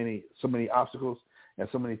face so many obstacles and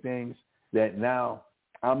so many things that now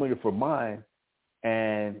I'm looking for mine,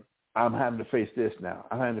 and I'm having to face this now.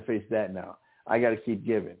 I'm having to face that now. I got to keep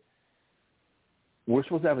giving. We're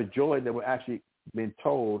supposed to have a joy that we're actually been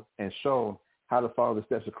told and shown how to follow the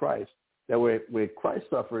steps of Christ. That where Christ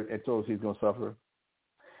suffered and told us he's going to suffer,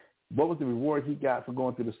 what was the reward he got for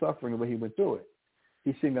going through the suffering and when he went through it?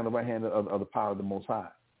 He's sitting on the right hand of the power of the Most High.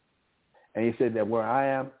 And he said that where I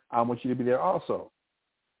am, I want you to be there also.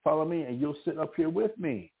 Follow me and you'll sit up here with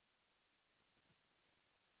me.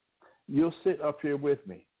 You'll sit up here with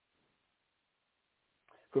me,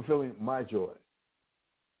 fulfilling my joy.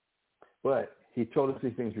 But he told us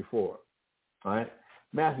these things before. All right?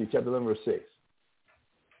 Matthew chapter 11, verse 6.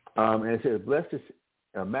 And it says, blessed is,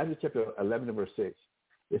 Matthew chapter 11, verse 6.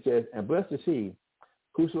 It says, and blessed is he,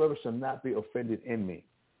 whosoever shall not be offended in me.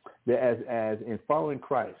 That as in following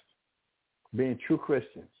Christ, being true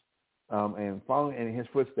Christians, and following in his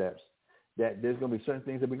footsteps, that there's going to be certain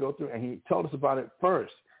things that we go through, and he told us about it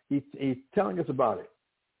first. He's telling us about it.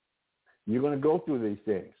 You're going to go through these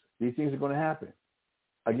things. These things are going to happen.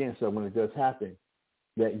 Again, so when it does happen,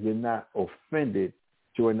 that you're not offended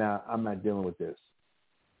to where now I'm not dealing with this.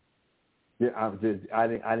 I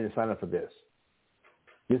didn't sign up for this.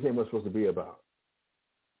 This ain't what it's supposed to be about.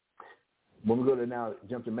 When we go to now,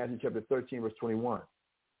 jump to Matthew chapter 13, verse 21.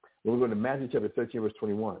 When we go to Matthew chapter 13, verse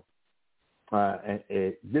 21,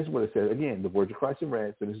 this is what it says. Again, the words of Christ in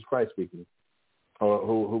red, so this is Christ speaking, or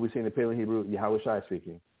who we see in the Paleo Hebrew, Yahweh Shai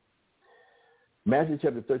speaking. Matthew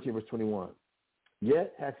chapter 13, verse 21.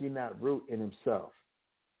 Yet hath he not root in himself,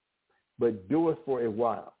 but doeth for a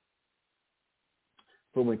while.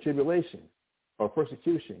 For when tribulation or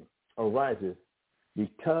persecution arises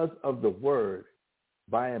because of the word,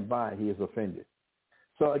 by and by he is offended.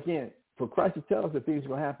 So again, for Christ to tell us that things are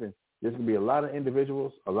going to happen, there's going to be a lot of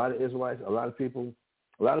individuals, a lot of Israelites, a lot of people,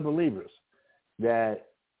 a lot of believers that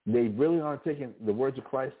they really aren't taking the words of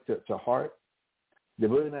Christ to heart. They're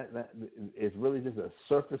really not, it's really just a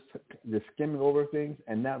surface, just skimming over things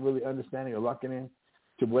and not really understanding or locking in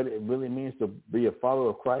to what it really means to be a follower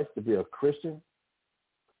of Christ, to be a Christian,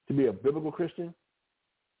 to be a biblical Christian.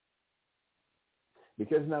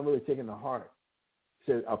 Because it's not really taking to heart.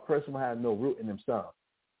 It says a person will have no root in themselves.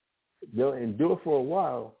 They'll endure for a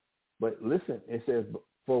while, but listen, it says,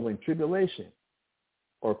 for when tribulation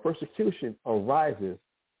or persecution arises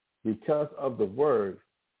because of the word,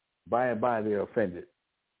 by and by they're offended.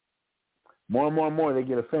 More and more and more they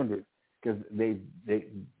get offended because they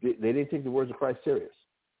didn't take the words of Christ serious.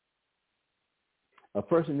 A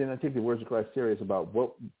person did not take the words of Christ serious about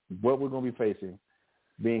what we're going to be facing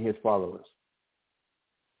being his followers.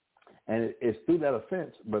 And it's through that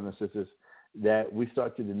offense, brothers and sisters, that we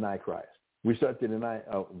start to deny Christ. We start to deny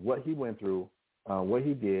what he went through, what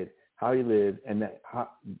he did, how he lived, and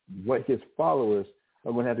what his followers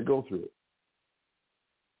are going to have to go through.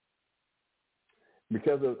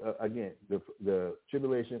 Because of, again, the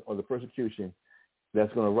tribulation or the persecution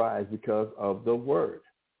that's going to rise because of the word.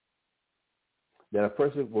 That a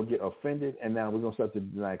person will get offended, and now we're going to start to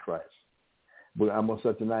deny Christ. But I'm going to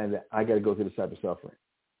start denying that I got to go through this type of suffering.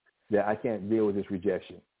 That I can't deal with this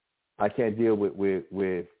rejection. I can't deal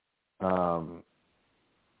with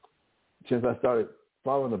since I started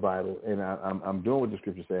following the Bible and I'm doing what the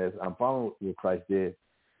Scripture says, I'm following what Christ did,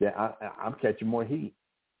 that I'm catching more heat.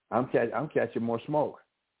 I'm catching more smoke.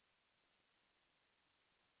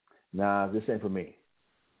 Nah, this ain't for me.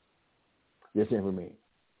 This ain't for me.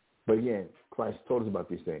 But again, Christ told us about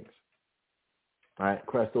these things. All right,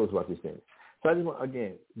 Christ told us about these things. So I just want,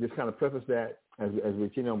 again, just kind of preface that as we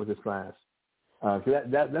continue on with this class. So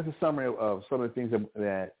that's a summary of some of the things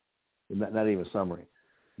that not even a summary.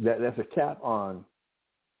 That's a cap on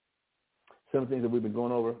some of the things that we've been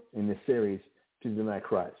going over in this series to deny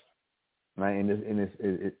Christ. Right?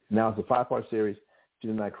 Now it's a 5-part series to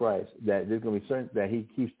deny Christ. That there's going to be certain that he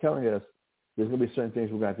keeps telling us there's going to be certain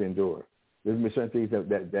things we're going to have to endure. There's going to be certain things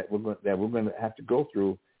that we're going to have to go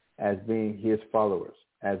through as being his followers,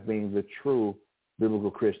 as being the true biblical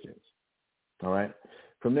Christians. All right.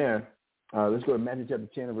 From there, let's go to Matthew chapter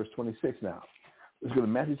 10 and verse 26 now. Let's go to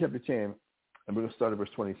Matthew chapter 10, and we're going to start at verse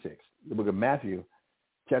 26. The book of Matthew,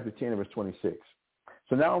 chapter 10, verse 26.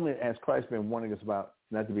 So not only has Christ been warning us about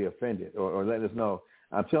not to be offended or letting us know,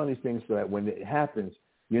 I'm telling these things so that when it happens,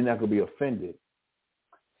 you're not going to be offended.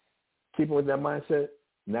 Keeping with that mindset,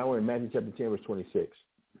 now we're in Matthew chapter 10, verse 26.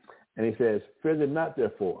 And he says, fear them not,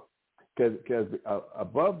 therefore. Because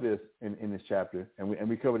above this in this chapter, and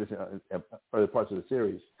we covered this in other parts of the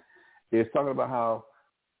series, it's talking about how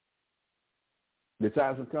the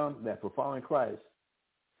times will come that for following Christ,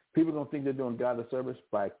 people don't think they're doing God a service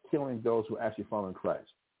by killing those who actually follow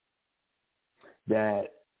Christ.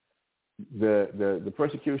 That the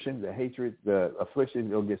persecution, the hatred, the affliction,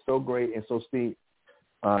 it'll get so great and so steep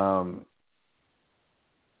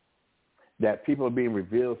that people are being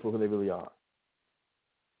revealed for who they really are.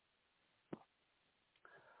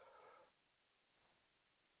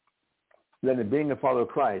 Then the being a follower of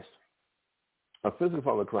Christ, a physical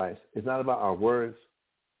follower of Christ, is not about our words,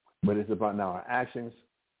 but it's about now our actions.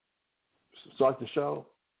 Start to show,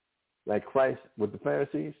 like Christ with the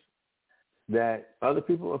Pharisees, that other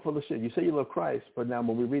people are full of shit. You say you love Christ, but now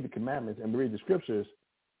when we read the commandments and we read the scriptures,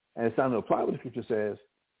 and it's time to apply what the scripture says,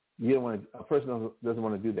 a person doesn't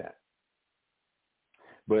want to do that.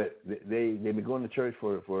 But they've been going to church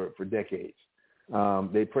for decades.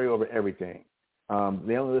 They pray over everything.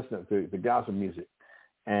 They only listen to the gospel music.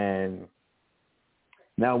 And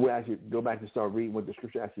now we actually go back and start reading what the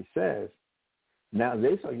scripture actually says. Now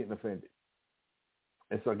they start getting offended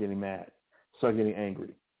and start getting mad, start getting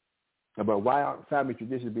angry about why aren't family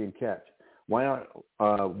traditions being kept? Why aren't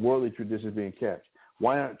worldly traditions being kept?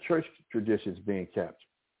 Why aren't church traditions being kept?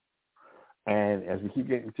 And as we keep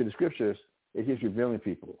getting to the scriptures, it keeps revealing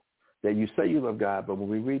people that you say you love God, but when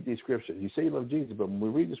we read these scriptures, you say you love Jesus, but when we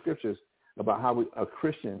read the scriptures about how a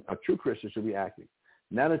true Christian should be acting,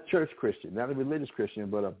 not a church Christian, not a religious Christian,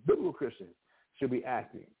 but a biblical Christian should be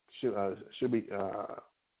acting, should be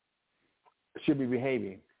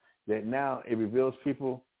behaving, that now it reveals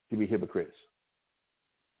people to be hypocrites.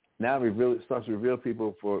 Now it starts to reveal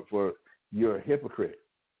people for you're a hypocrite.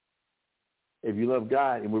 If you love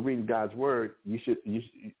God and we're reading God's word, it should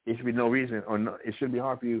be no reason or no, it shouldn't be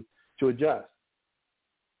hard for you to adjust.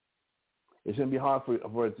 It shouldn't be hard for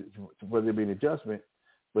there to be an adjustment,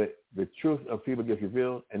 but the truth of people gets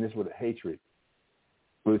revealed, and this is where the hatred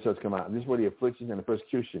really starts to come out. This is where the afflictions and the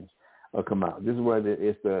persecutions come out. This is where those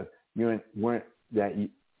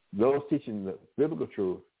teaching the biblical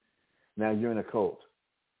truth. Now you're in a cult.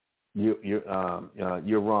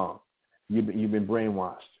 You're wrong. You've been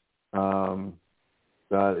brainwashed.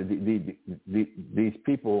 These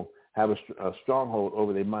people have a stronghold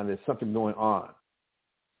over their mind. There's something going on.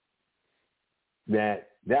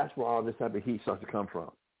 That's where all this type of heat starts to come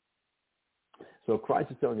from. So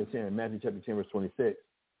Christ is telling us here in Matthew chapter 10, verse 26,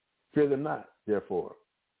 fear them not, therefore,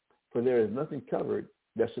 for there is nothing covered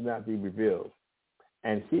that should not be revealed,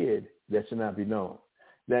 and hid that should not be known.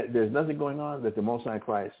 That there's nothing going on that the Most High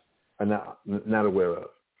Christ are not aware of.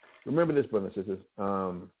 Remember this, brothers and sisters.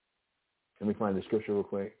 Let me find the scripture real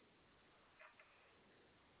quick.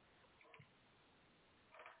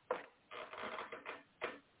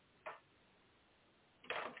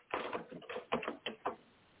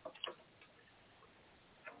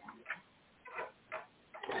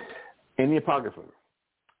 In the Apocrypha,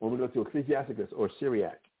 when we go to Ecclesiasticus or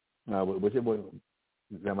Syriac, whichever one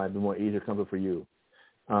that might be more easier comfort for you,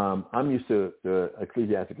 I'm used to the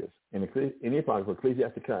Ecclesiasticus. In the Apocrypha,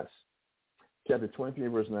 Ecclesiasticus, chapter 23,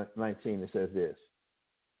 verse 19, it says this,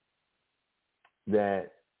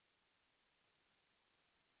 that,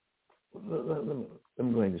 let me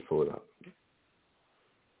go ahead and just pull it up.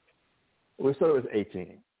 We'll start with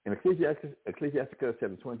 18. In Ecclesiasticus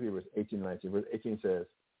chapter 23, verse 18 and 19, verse 18 says,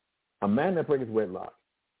 a man that breaketh wedlock,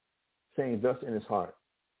 saying thus in his heart,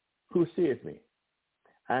 who seeth me?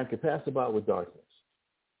 I am compassed about with darkness.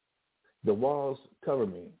 The walls cover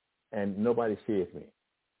me, and nobody seeth me.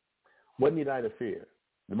 What need I to fear?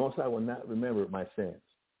 The Most High will not remember my sins.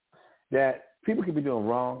 That people can be doing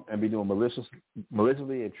wrong and be doing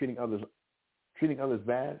maliciously and treating others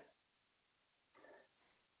bad.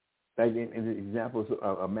 Like in the examples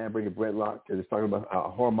of a man breaking wedlock, it's talking about a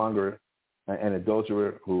whoremonger, an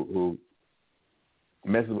adulterer who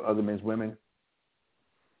messes with other men's women.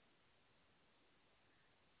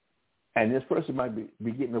 And this person might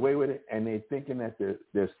be getting away with it, and they're thinking that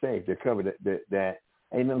they're safe, they're covered, that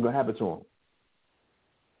ain't nothing going to happen to them.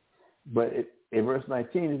 But in verse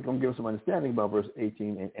 19, it's going to give us some understanding about verse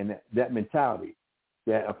 18 and that mentality,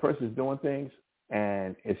 that a person is doing things,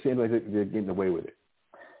 and it seems like they're getting away with it.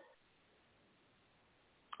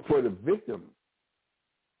 For the victim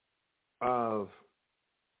of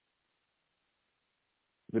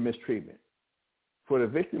the mistreatment, for the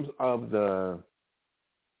victims of the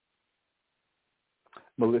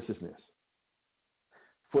maliciousness.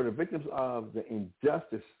 For the victims of the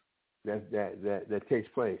injustice that takes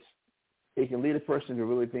place, it can lead a person to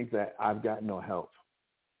really think that I've got no help.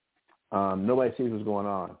 Nobody sees what's going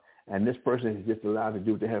on, and this person is just allowed to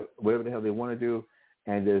do whatever the hell they want to do,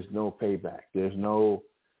 and there's no payback. There's no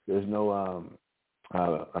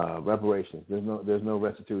reparations. There's no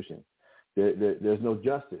restitution. There's no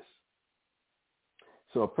justice.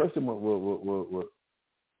 So a person will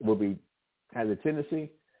has a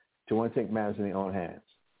tendency to want to take matters in their own hands.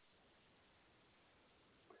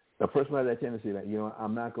 A person has that tendency that,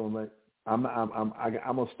 I'm not going to let, I'm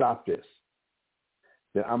going to stop this.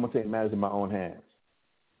 That I'm going to take matters in my own hands.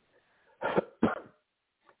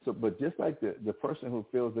 So, but just like the person who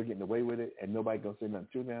feels they're getting away with it and nobody going to say nothing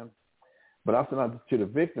to them, but also not to the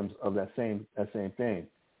victims of that same thing.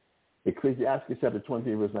 Ecclesiastes chapter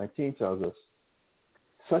 20, verse 19 tells us,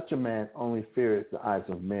 such a man only feareth the eyes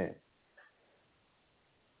of men,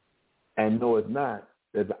 and knoweth not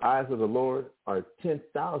that the eyes of the Lord are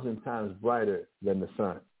 10,000 times brighter than the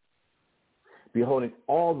sun, beholding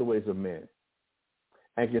all the ways of men,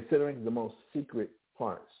 and considering the most secret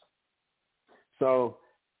parts. So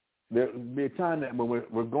there will be a time that when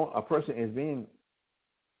a person is being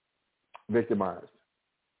victimized,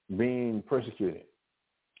 being persecuted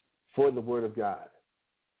for the word of God,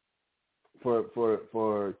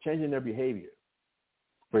 for changing their behavior,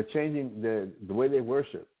 for changing the way they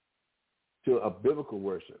worship to a biblical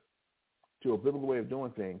worship, to a biblical way of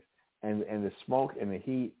doing things, and the smoke and the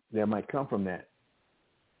heat that might come from that,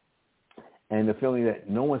 and the feeling that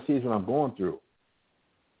no one sees what I'm going through.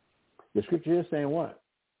 The scripture is saying what?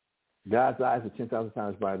 God's eyes are 10,000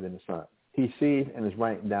 times brighter than the sun. He sees and is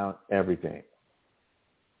writing down everything.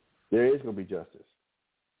 There is going to be justice.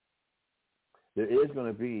 There is going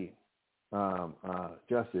to be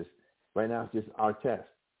justice. Right now it's just our test.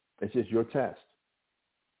 It's just your test.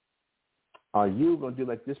 Are you going to do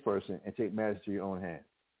like this person and take matters to your own hands?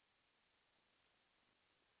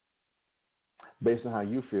 Based on how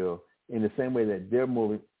you feel, in the same way that they're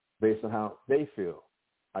moving based on how they feel.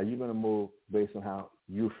 Are you going to move based on how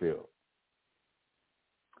you feel?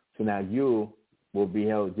 So now you will be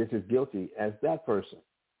held just as guilty as that person.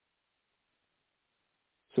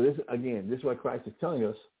 So this is what Christ is telling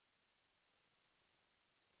us.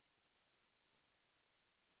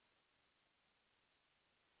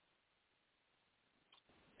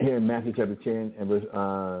 Here in Matthew chapter 10 and verse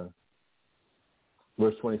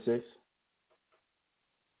 26.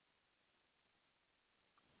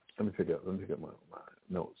 Let me pick up my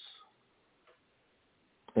notes.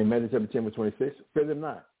 In Matthew chapter 10 verse 26, fear them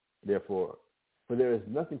not, therefore, for there is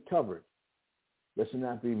nothing covered that should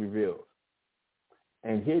not be revealed,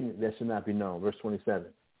 and hidden that should not be known. Verse 27.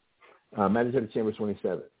 Matthew chapter 10 verse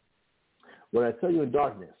 27. What I tell you in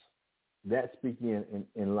darkness, that speak ye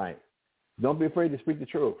in light. Don't be afraid to speak the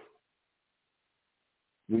truth.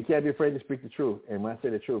 We can't be afraid to speak the truth. And when I say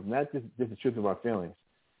the truth, not just the truth of our feelings,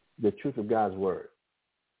 the truth of God's word,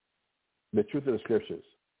 the truth of the scriptures.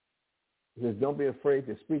 He says, don't be afraid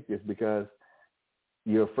to speak this because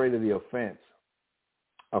you're afraid of the offense.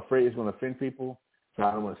 Afraid it's going to offend people, so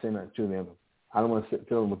I don't want to say nothing to them. I don't want to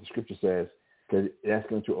tell them what the scripture says because that's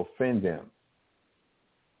going to offend them.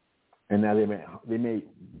 And now they may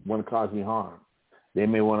want to cause me harm. They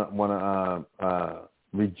may want to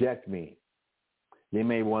reject me. They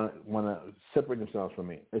may want to separate themselves from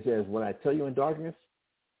me. It says, what I tell you in darkness,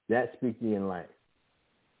 that speak ye in light.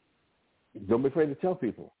 Don't be afraid to tell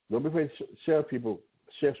people. Don't be afraid to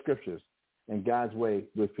share scriptures and God's way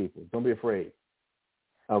with people. Don't be afraid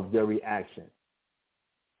of their reaction.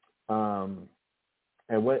 And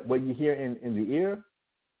what you hear in the ear,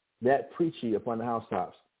 that preach ye upon the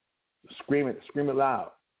housetops. Scream it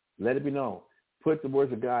loud. Let it be known. Put the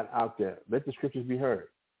words of God out there. Let the scriptures be heard.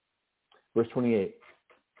 Verse 28.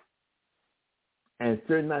 And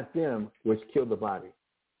fear not them which kill the body,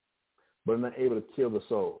 but are not able to kill the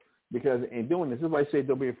soul. Because in doing this is why I say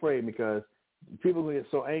don't be afraid, because people will get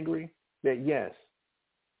so angry that, yes,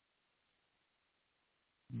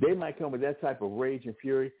 they might come with that type of rage and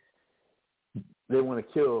fury. They want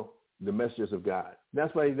to kill the messengers of God.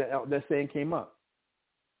 That's why that saying came up.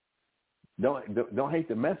 Don't hate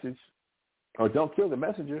the message, or don't kill the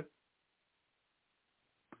messenger.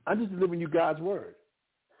 I'm just delivering you God's word.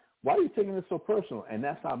 Why are you taking this so personal? And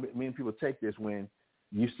that's how many people take this when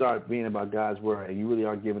you start being about God's word and you really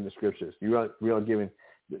are giving the scriptures. You really are giving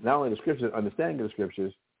not only the scriptures, understanding of the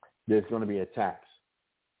scriptures, there's going to be attacks.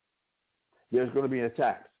 There's going to be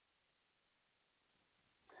attacks.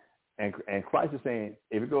 And Christ is saying,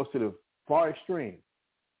 if it goes to the far extreme,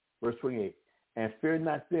 verse 28, and fear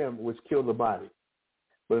not them which kill the body,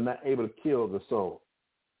 but are not able to kill the soul.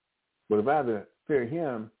 but rather fear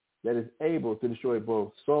him that is able to destroy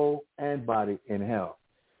both soul and body in hell.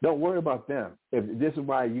 Don't worry about them. If this is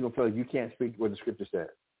why you're going to feel like you can't speak what the scripture says,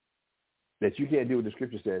 that you can't do what the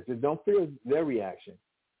scripture says. Just don't fear their reaction.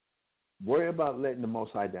 Worry about letting the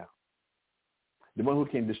Most High down. The one who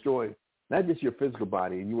can destroy not just your physical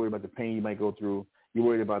body, and you worry about the pain you might go through, you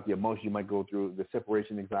worry about the emotion you might go through, the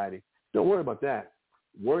separation anxiety. Don't worry about that.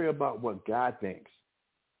 Worry about what God thinks.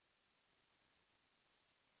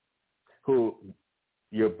 Who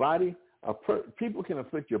your body, people can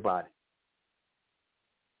afflict your body.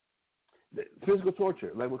 Physical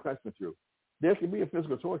torture, like what Christ went through. There can be a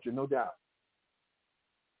physical torture, no doubt.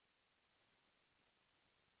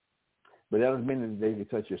 But that doesn't mean that they can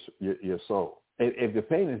touch your soul. If the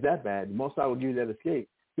pain is that bad, the Most High will give you that escape.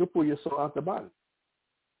 He'll pull your soul out the body.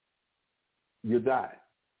 You'll die.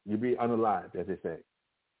 You'll be unalive, as they say.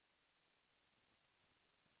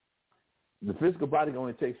 The physical body can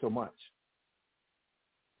only take so much.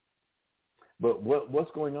 But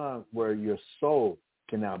what's going on where your soul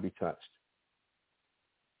can now be touched?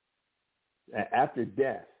 After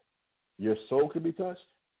death, your soul can be touched?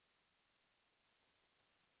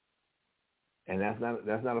 And that's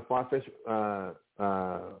not a far-fetched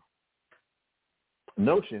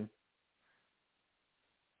notion.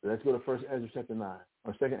 Let's go to 1 Ezra chapter 9,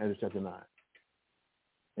 or 2 Ezra chapter 9,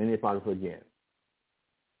 in the Apocrypha again.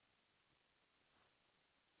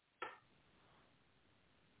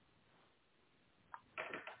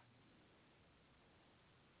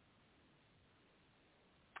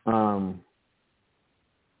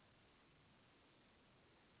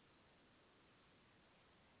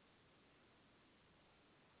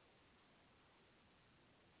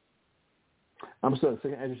 I'm sorry,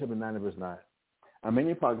 2 Ezra chapter 9 and verse 9. I'm in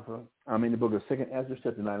the Apocrypha. I'm in the book of 2 Ezra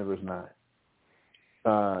chapter 9 and verse 9.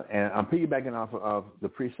 And I'm piggybacking off of the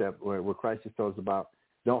precept where Christ just told us about,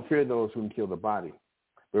 don't fear those who can kill the body,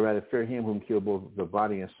 but rather fear him who can kill both the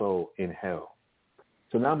body and soul in hell.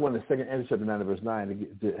 So now I'm going to 2 Ezra chapter 9 and verse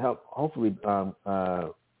 9 to help hopefully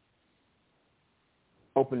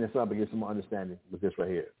open this up and get some more understanding with this right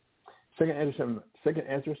here. 2 Ezra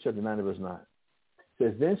chapter 9 and verse 9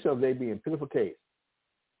 says, then shall they be in pitiful case,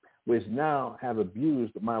 which now have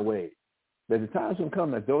abused my ways. That the times will come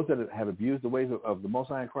that those that have abused the ways of the Most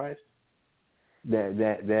High in Christ,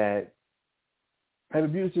 that have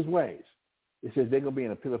abused his ways, it says they're going to be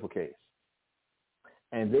in a pitiful case.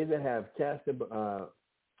 And they that have cast them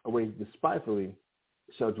away despitefully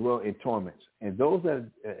shall dwell in torments. And those that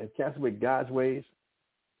have cast away God's ways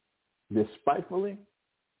despitefully,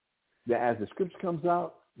 that as the scripture comes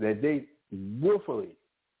out, that they willfully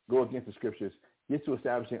go against the scriptures, just to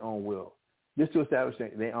establish their own will, just to establish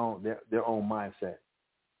their own mindset.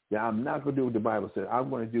 That I'm not going to do what the Bible says. I'm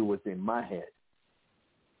going to do what's in my head.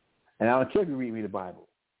 And I don't care if you read me the Bible.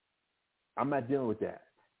 I'm not dealing with that.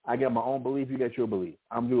 I got my own belief. You got your belief.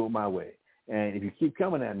 I'm doing it my way. And if you keep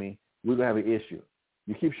coming at me, we're going to have an issue.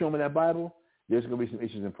 You keep showing me that Bible, there's going to be some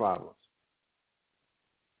issues and problems.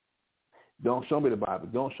 Don't show me the Bible.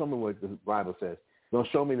 Don't show me what the Bible says. Don't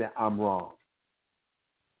show me that I'm wrong.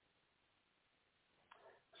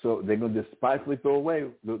 So they're going to despitefully throw away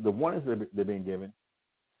the warnings that they're being given.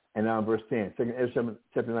 And now in verse 10, 2 Ezra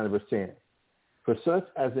chapter 9 verse 10. For such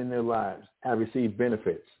as in their lives have received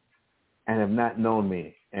benefits and have not known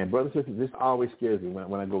me. And brothers and sisters, this always scares me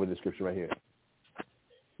when I go with this scripture right here.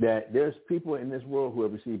 That there's people in this world who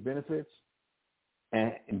have received benefits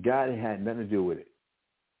and God had nothing to do with it.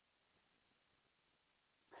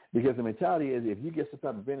 Because the mentality is if you get some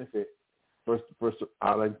type of benefit, first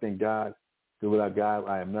I like to thank God, because without God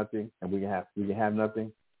I am nothing, and we can have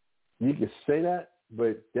nothing. You can say that,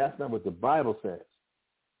 but that's not what the Bible says.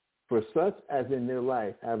 For such as in their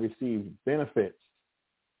life have received benefits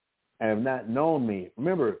and have not known me.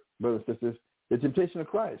 Remember, brothers and sisters, the temptation of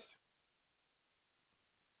Christ.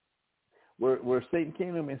 Where Satan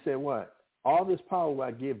came to him and said, what? All this power will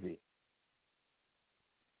I give thee.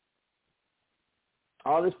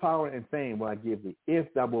 All this power and fame will I give thee,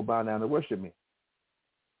 if thou wilt bow down and worship me.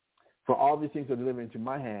 For all these things are delivered into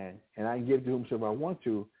my hand, and I give to whomsoever I want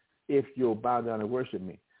to, if you'll bow down and worship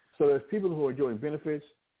me. So there's people who are enjoying benefits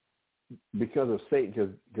because of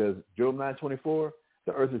Satan, because Job 9:24,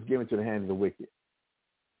 the earth is given to the hand of the wicked.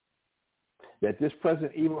 That this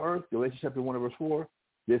present evil earth, Galatians chapter 1 verse 4,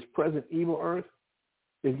 this present evil earth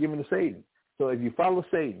is given to Satan. So if you follow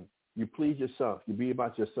Satan, you please yourself, you be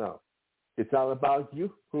about yourself. It's all about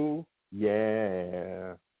you. Who?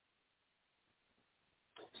 Yeah.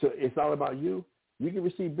 So it's all about you. You can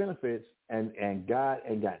receive benefits, and God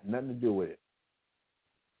ain't got nothing to do with it.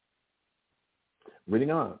 Reading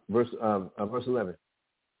on, verse 11.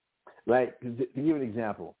 Like, to give you an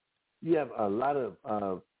example, You have a lot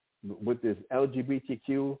of, with this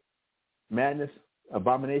LGBTQ madness,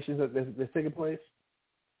 abominations that's taking place.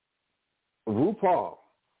 RuPaul,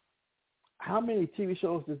 how many TV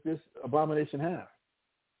shows does this abomination have?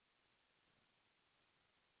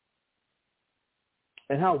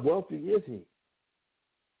 And how wealthy is he?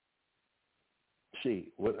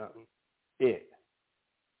 She, it.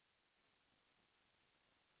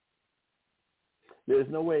 There's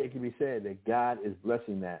no way it can be said that God is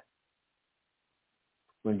blessing that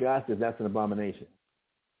when God says that's an abomination.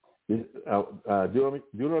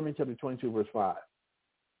 Deuteronomy chapter 22, verse 5.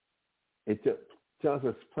 It tells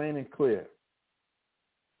us plain and clear.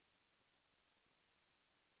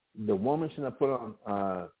 The woman should not put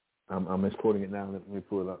on, I'm misquoting it now. Let me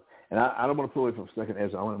pull it up. And I don't want to pull it from second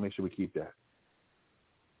Ezra. I want to make sure we keep that.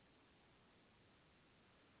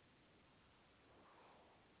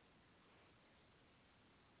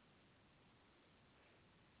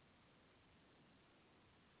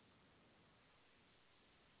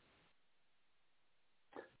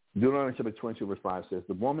 Deuteronomy chapter 22, verse 5 says,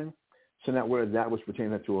 the woman shall not wear that which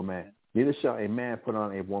pertaineth to a man, neither shall a man put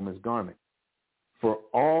on a woman's garment. For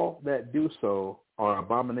all that do so are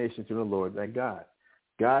abomination to the Lord thy God.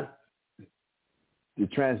 God, the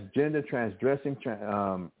transgender, transgressing,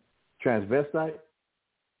 transvestite,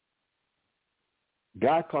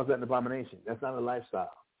 God calls that an abomination. That's not a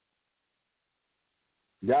lifestyle.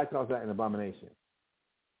 God calls that an abomination.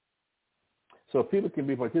 So people can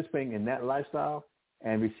be participating in that lifestyle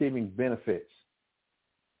and receiving benefits,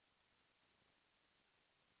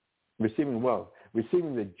 receiving wealth,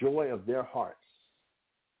 receiving the joy of their hearts.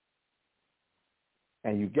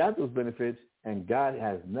 And you got those benefits, and God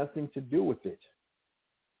has nothing to do with it.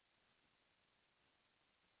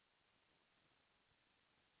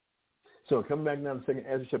 So coming back now to 2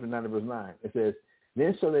 Ezra chapter 9 verse 9, it says,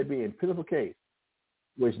 then shall they be in pitiful case,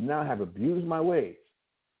 which now have abused my ways,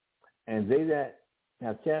 and they that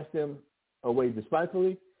have cast them away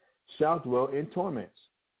despitefully shall dwell in torments.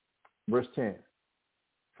 Verse 10,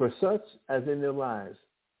 for such as in their lives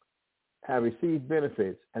have received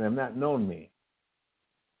benefits and have not known me,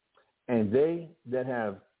 and they that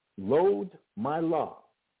have loathed my law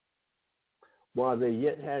while they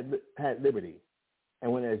yet had liberty,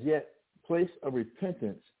 and when as yet place of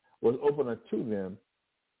repentance was open unto them,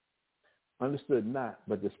 understood not,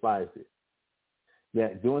 but despised it.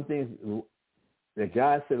 That doing things that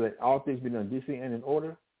God said, let all things be done decently and in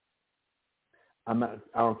order. I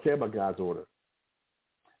don't care about God's order.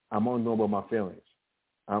 I'm only going about my feelings.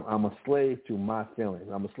 I'm a slave to my feelings.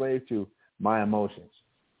 I'm a slave to my emotions.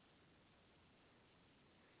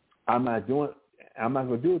 I'm not going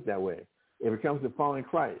to do it that way. If it comes to following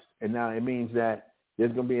Christ, and now it means that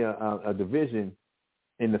there's going to be a division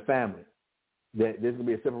in the family. That there's going to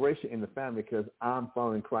be a separation in the family because I'm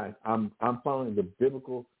following Christ. I'm following the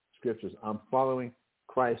biblical scriptures. I'm following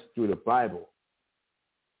Christ through the Bible.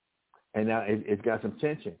 And now it's got some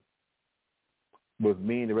tension with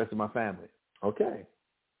me and the rest of my family. Okay.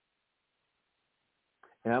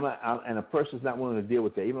 And and a person's not willing to deal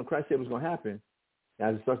with that. Even when Christ said it was going to happen,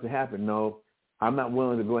 as it starts to happen, no, I'm not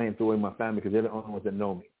willing to go ahead and throw away my family because they're the only ones that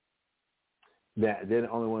know me. That they're the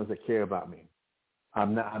only ones that care about me.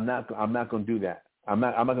 I'm not going to do that. I'm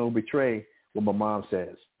not going to betray what my mom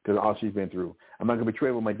says because all she's been through. I'm not going to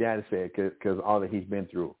betray what my dad said because all that he's been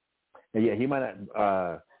through. And yeah, he might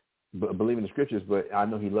not believe in the scriptures, but I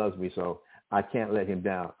know he loves me, so I can't let him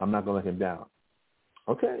down. I'm not going to let him down.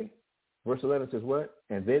 Okay. Verse 11 says what?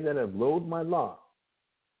 And they that have loathed my law.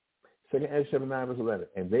 2 Ezra chapter 9, verse 11.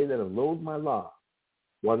 And they that have loathed my law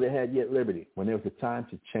while they had yet liberty, when there was a time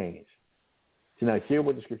to change. So now hear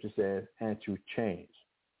what the scripture says, and to change.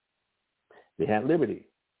 They had liberty.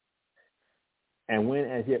 And when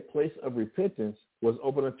as yet place of repentance was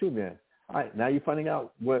open unto them. All right, now you're finding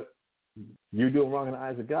out what you're doing wrong in the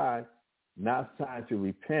eyes of God. Now it's time to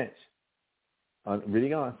repent.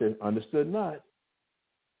 Reading on, it says, understood not.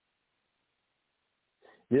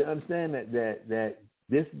 You understand that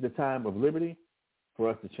this is the time of liberty for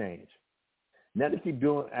us to change. Not to keep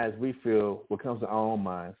doing as we feel what comes to our own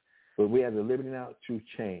minds, but we have the liberty now to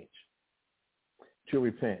change, to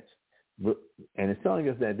repent. And it's telling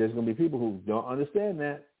us that there's going to be people who don't understand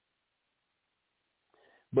that,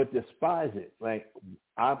 but despise it. Like,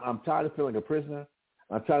 I'm tired of feeling a prisoner.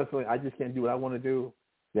 I'm tired of feeling I just can't do what I want to do.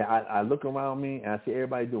 That I look around me and I see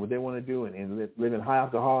everybody do what they want to do and living high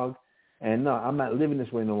off the hog. And no, I'm not living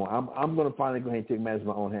this way no more. I'm going to finally go ahead and take matters in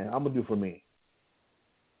my own hand. I'm going to do for me.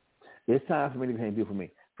 It's time for me to go ahead and do for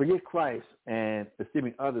me. Forget Christ and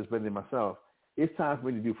esteeming others better than myself. It's time for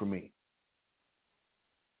me to do for me.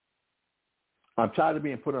 I'm tired of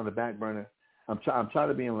being put on the back burner. I'm tired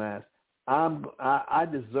of being last. I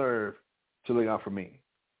deserve to look out for me,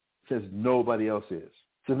 since nobody else is.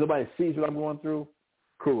 Since nobody sees what I'm going through,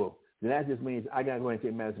 cool. Then that just means I got to go ahead and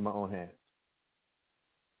take matters in my own hands.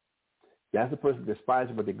 That's the person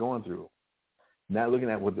despising what they're going through, not looking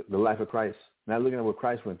at what the life of Christ, not looking at what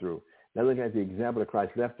Christ went through, not looking at the example that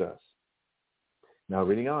Christ left us. Now,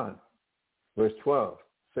 reading on, verse 12,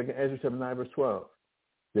 2 Ezra chapter 9, verse 12.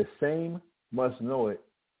 The same must know it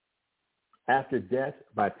after death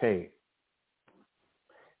by pain.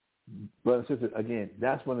 Brothers and sisters, again,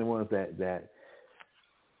 that's one of the ones that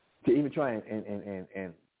to even try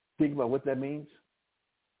and think about what that means.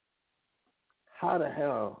 How the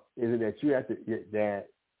hell is it that you have to, that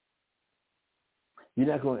you're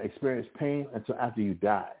not going to experience pain until after you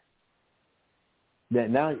die? That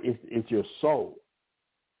now it's your soul,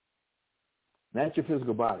 not your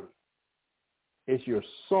physical body. It's your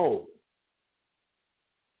soul.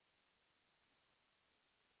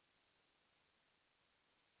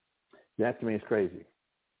 That to me is crazy.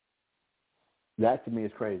 That to me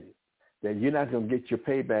is crazy. That you're not going to get your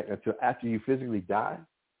payback until after you physically die.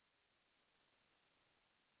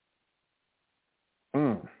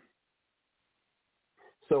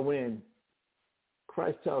 So when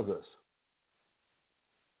Christ tells us,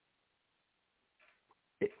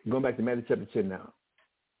 going back to Matthew chapter 10 now,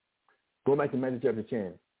 go back to Matthew chapter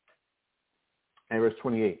 10 and verse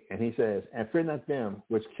 28, and he says, and fear not them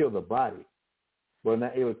which kill the body, but are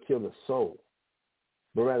not able to kill the soul,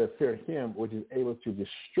 but rather fear him which is able to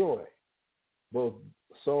destroy both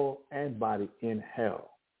soul and body in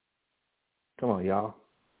hell. Come on, y'all.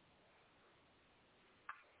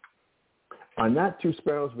 Are not two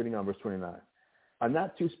sparrows, reading on verse 29, are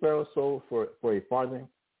not two sparrows sold for a farthing,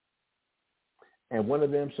 and one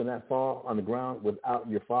of them shall not fall on the ground without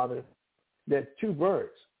your Father? There are two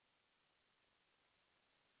birds,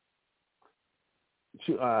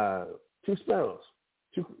 two sparrows,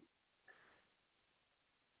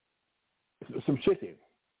 some chicken.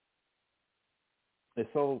 It's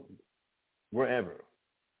sold wherever.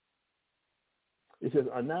 It says,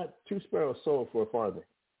 are not two sparrows sold for a farthing,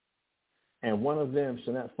 and one of them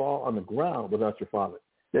shall not fall on the ground without your Father?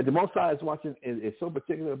 That the Most High is watching, is so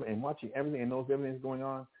particular and watching everything and knows everything that's going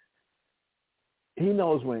on. He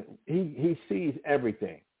knows when he sees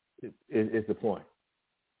everything is the point.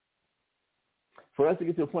 For us to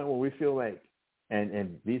get to a point where we feel like,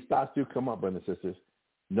 and these thoughts do come up, brothers and sisters,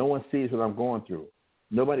 no one sees what I'm going through.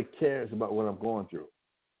 Nobody cares about what I'm going through.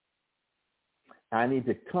 I need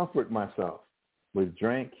to comfort myself with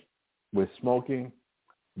drink, with smoking,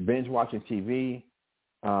 binge watching TV.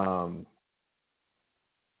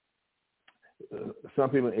 Some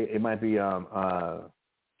people, it might be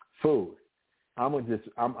food. I'm going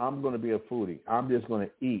to be a foodie. I'm just going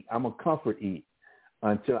to eat. I'm going to comfort eat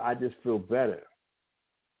until I just feel better.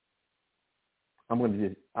 I'm going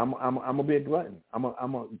to be a glutton. I'm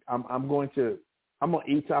going to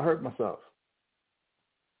eat till I hurt myself.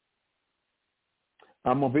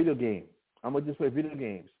 I'm on video game. I'm going to just play video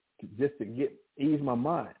games just to ease my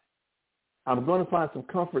mind. I'm going to find some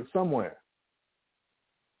comfort somewhere.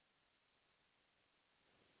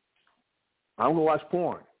 I'm going to watch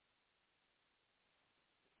porn.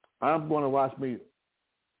 I'm going to watch me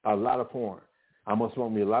a lot of porn. I'm going to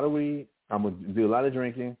smoke me a lot of weed. I'm going to do a lot of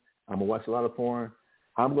drinking. I'm going to watch a lot of porn.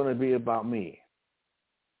 I'm going to be about me.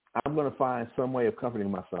 I'm going to find some way of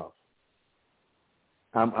comforting myself.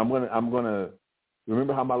 I'm going to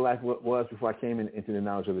remember how my life was before I came into the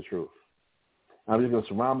knowledge of the truth. I'm just going to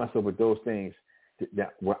surround myself with those things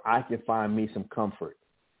that where I can find me some comfort.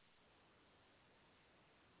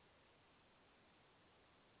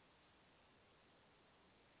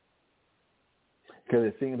 Because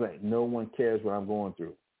it seems like no one cares what I'm going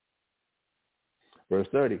through. Verse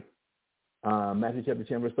 30, Matthew chapter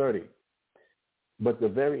 10, verse 30. But the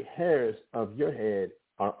very hairs of your head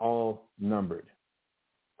are all numbered.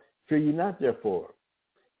 Fear ye not, therefore,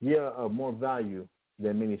 ye are of more value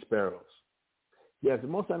than many sparrows. Yes, the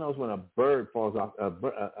most I know is when a bird falls off,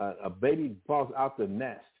 a baby falls out the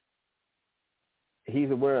nest. He's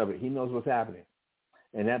aware of it. He knows what's happening.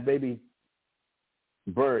 And that baby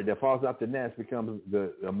bird that falls out the nest becomes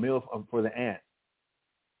a meal for the ant.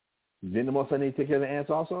 Then the most I need to take care of the ants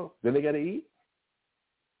also? Then they got to eat?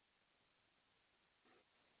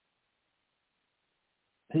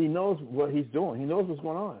 He knows what he's doing. He knows what's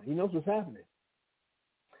going on. He knows what's happening.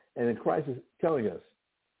 And then Christ is telling us,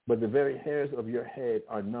 but the very hairs of your head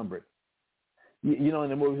are numbered. You know, in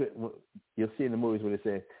the movies, you'll see in the movies where they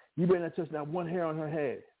say, you better not touch not one hair on her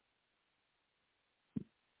head.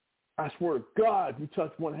 I swear to God, if you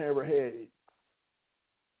touch one hair of her head.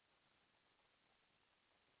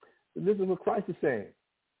 This is what Christ is saying.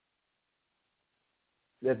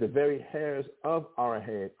 that the very hairs of our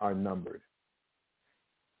head are numbered.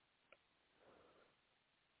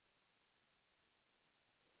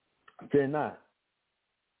 Fear not,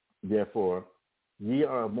 therefore, ye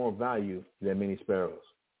are of more value than many sparrows.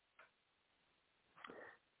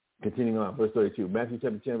 Continuing on, verse 32, Matthew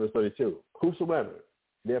chapter 10, verse 32. Whosoever,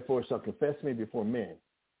 therefore, shall confess me before men,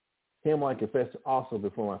 him will I confess also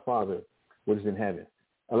before my Father which is in heaven.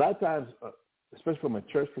 A lot of times, especially from a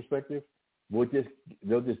church perspective, they'll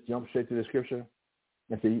just jump straight to the scripture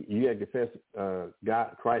and say, you got to confess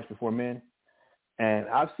God, Christ before men. And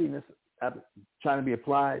I've seen this trying to be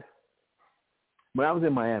applied when I was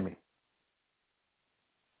in Miami.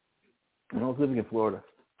 When I was living in Florida.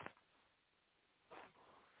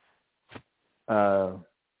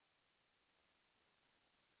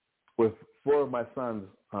 With four of my sons'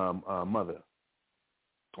 mother.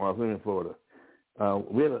 When I was living in Florida.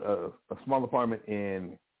 We had a small apartment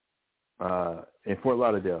in Fort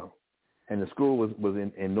Lauderdale, and the school was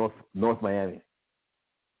in North Miami.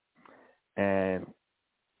 And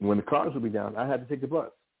when the cars would be down, I had to take the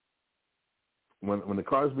bus. When the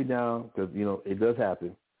cars would be down, because it does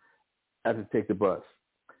happen, I had to take the bus.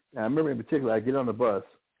 And I remember in particular, I get on the bus,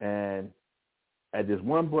 and at this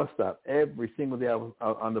one bus stop, every single day I was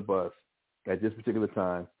out on the bus at this particular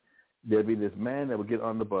time, there'd be this man that would get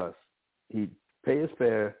on the bus. He'd pay his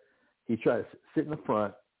fare. He'd try to sit in the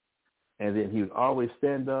front, and then he would always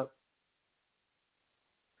stand up,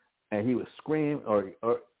 and he would scream or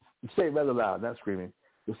say it rather loud, not screaming.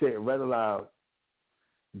 He'd say it rather loud,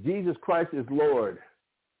 Jesus Christ is Lord.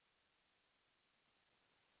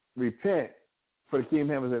 Repent, for the kingdom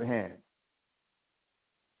of heaven is at hand.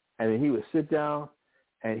 And then he would sit down,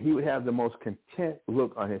 and he would have the most content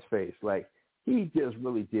look on his face, like he just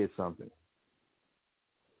really did something.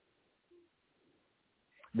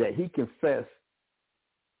 That he confessed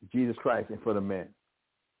Jesus Christ in front of men.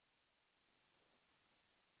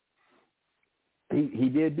 He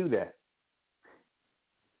did do that.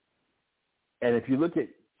 And if you look at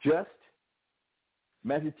just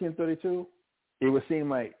Matthew 10:32, it would seem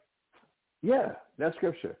like, yeah, that's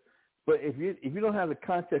scripture. But if you don't have the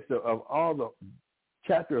context of all the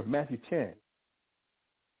chapter of Matthew 10,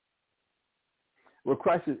 where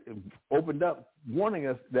Christ has opened up warning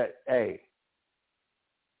us that, hey,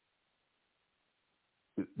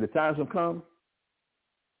 the times will come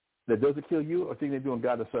that those that kill you are thinking they're doing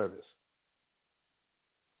God a service.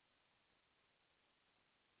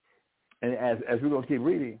 And as we're going to keep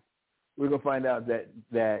reading, we're going to find out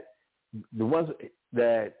that the ones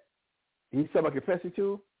that he's talking about confessing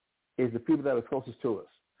to is the people that are closest to us,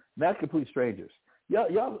 not complete strangers.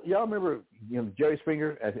 Y'all remember Jerry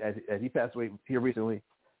Springer as he passed away here recently,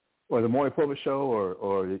 or the Maury Povich show,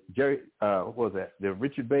 or the Jerry what was that? The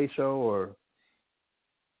Richard Bay show, or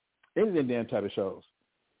any of them damn type of shows.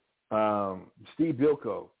 Steve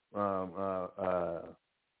Bilko,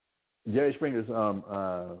 Jerry Springer's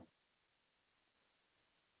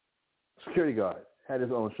security guard, had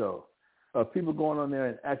his own show. People going on there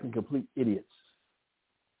and acting complete idiots.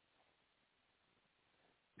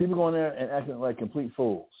 People going there and acting like complete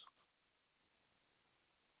fools.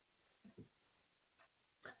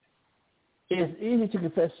 It's easy to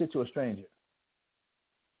confess shit to a stranger.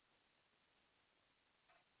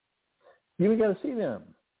 You ain't got to see them.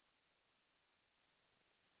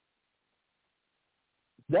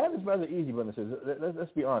 That is rather easy, brothers and sisters.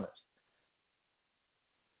 Let's be honest.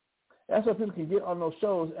 That's why people can get on those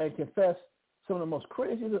shows and confess some of the most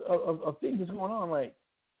crazy of things that's going on. Like,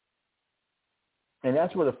 and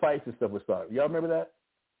that's where the fights and stuff would start. Y'all remember that?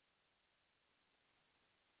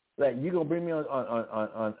 Like, you gonna bring me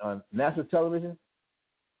on national television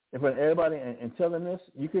in front of everybody and tell them this?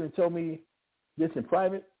 You could have told me this in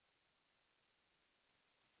private.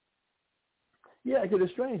 Yeah, because they're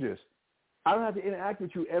strangers. I don't have to interact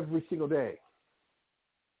with you every single day.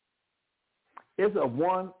 It's a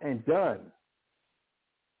one and done.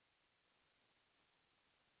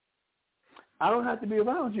 I don't have to be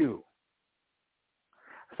around you.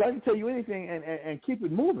 So I can tell you anything and keep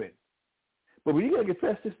it moving. But when you got to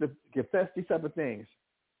confess these type of things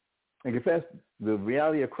and confess the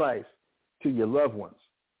reality of Christ to your loved ones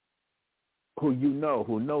who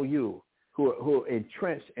know you, who are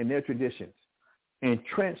entrenched in their traditions,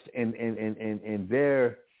 entrenched in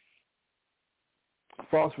their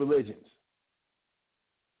false religions,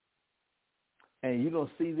 and you don't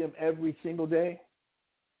see them every single day,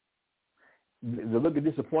 the look of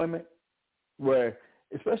disappointment, where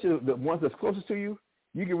especially the ones that's closest to you,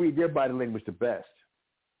 you can read their body language the best.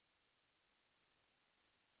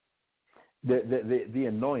 The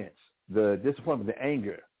annoyance, the disappointment, the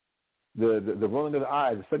anger, the rolling of the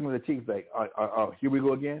eyes, the sucking of the cheeks, like, here we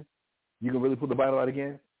go again? You can really pull the Bible out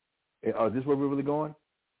again? Is this where we're really going?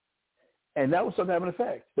 And that was something having an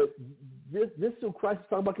effect. But this is what Christ is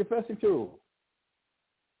talking about confessing too.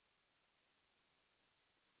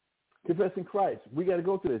 Confessing Christ. We got to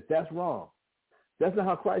go through this. That's wrong. That's not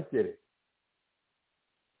how Christ did it.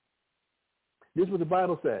 This is what the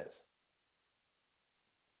Bible says.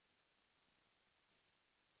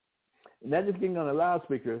 Not just getting on a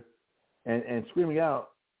loudspeaker and screaming out,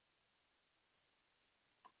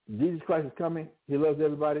 Jesus Christ is coming. He loves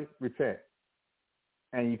everybody. Repent.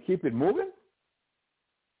 And you keep it moving?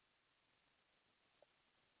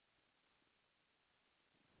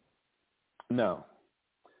 No.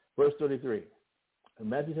 Verse 33.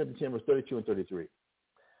 Matthew chapter 10, verse 32 and 33.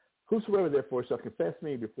 Whosoever therefore shall confess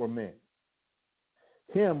me before men,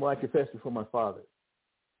 him will I confess before my Father,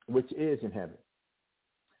 which is in heaven.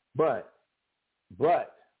 But,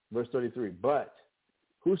 verse 33, but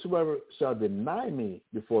whosoever shall deny me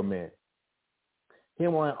before men,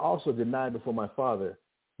 him will I also deny before my Father,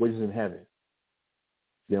 which is in heaven.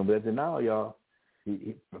 Then with that denial, y'all,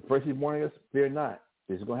 first he's warning us, fear not.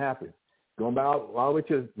 This is going to happen. Going back all the way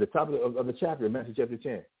to the top of the chapter, Matthew chapter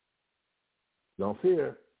 10. Don't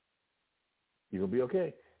fear. You're going to be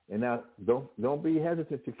okay. And now don't be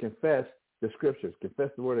hesitant to confess the scriptures. Confess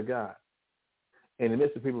the word of God. In the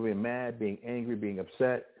midst of people being mad, being angry, being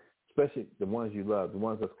upset, especially the ones you love, the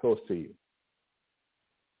ones that's close to you.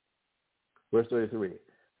 Verse 33.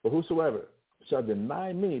 But whosoever shall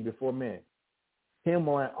deny me before men, him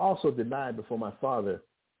will I also deny before my Father,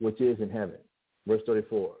 which is in heaven. Verse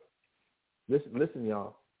 34. Listen,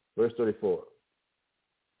 y'all. Verse 34.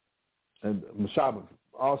 And Mashabah,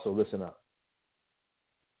 also listen up.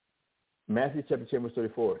 Matthew chapter 10, verse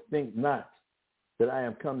 34. Think not that I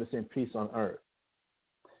am come to send peace on earth.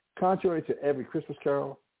 Contrary to every Christmas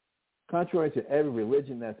carol, contrary to every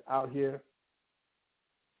religion that's out here,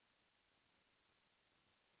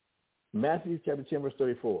 Matthew chapter 10, verse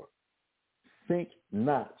 34. Think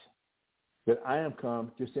not that I am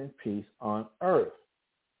come to send peace on earth.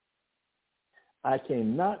 I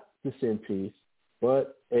came not to send peace,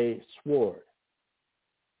 but a sword.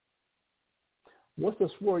 What's the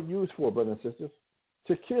sword used for, brothers and sisters?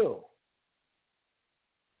 To kill.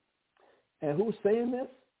 And who's saying this?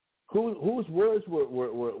 Whose words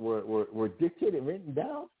were dictated and written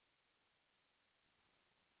down?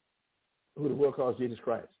 Who the world calls Jesus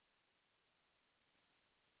Christ.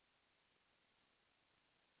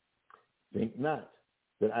 Think not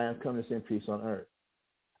that I am come to send peace on earth.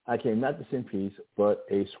 I came not to send peace, but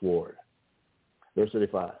a sword. Verse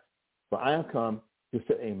 35. For I am come to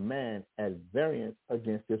set a man at variance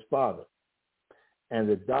against his father, and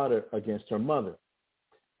the daughter against her mother,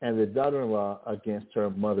 and the daughter-in-law against her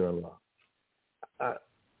mother-in-law.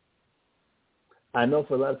 I know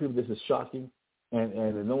for a lot of people this is shocking, and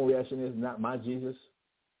the normal reaction is, not my Jesus.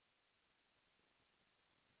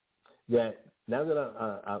 That now that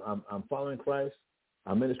I'm following Christ,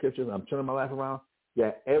 I'm in the scriptures, I'm turning my life around,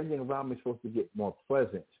 that everything around me is supposed to get more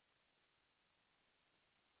pleasant.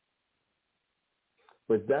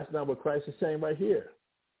 But that's not what Christ is saying right here.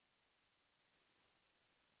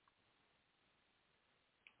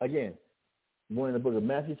 Again, we're in the book of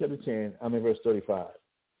Matthew chapter 10, I'm in verse 35.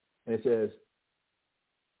 And it says,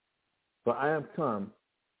 for I am come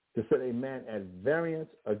to set a man at variance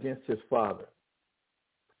against his father,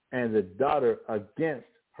 and the daughter against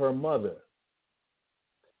her mother,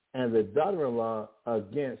 and the daughter-in-law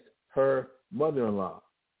against her mother-in-law.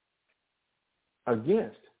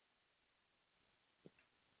 Against.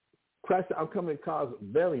 Christ said, I'm coming to cause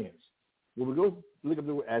variance. When we go look up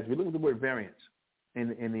the word, as we look at the word variance in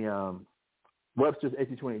the Webster's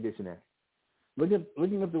 1820 dictionary,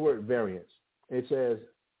 looking up the word variance, it says,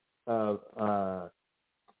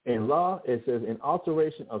 in law, it says an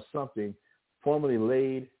alteration of something formerly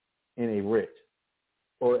laid in a writ,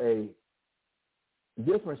 or a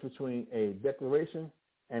difference between a declaration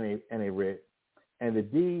and a writ, and the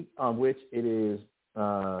deed on which it is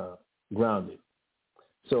grounded.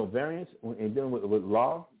 So variance, in dealing with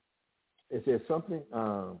law, it says something,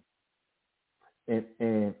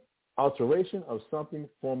 an alteration of something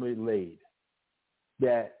formerly laid.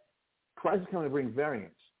 That Christ is coming to bring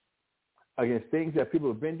variance against things that people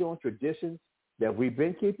have been doing, traditions that we've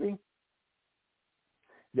been keeping,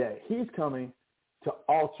 that he's coming to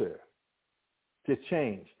alter, to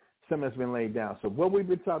change something that's been laid down. So what we've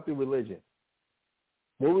been taught through religion,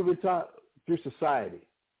 what we've been taught through society,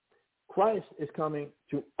 Christ is coming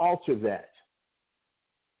to alter that,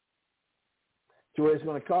 to where it's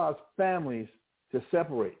going to cause families to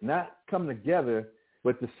separate, not come together,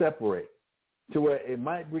 but to separate. to where it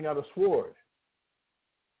might bring out a sword.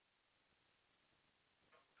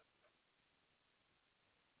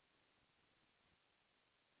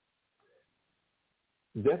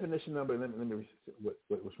 Definition number, let me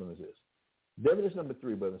which one is this? Definition number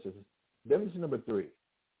 3, brothers and sisters. Definition number 3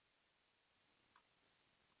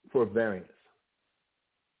 for variance.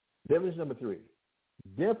 Definition number 3,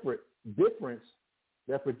 difference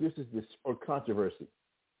that produces or controversy,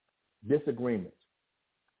 disagreement,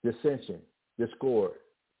 dissension, discord,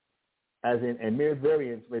 as in a mere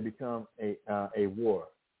variance may become a war.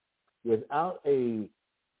 Without a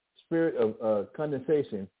spirit of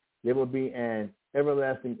condensation, there will be an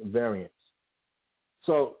everlasting variance.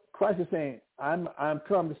 So Christ is saying, I'm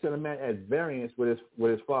come to set a man at variance with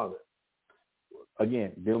his father.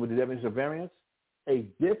 Again, dealing with the definition of variance, a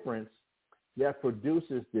difference that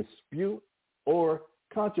produces dispute or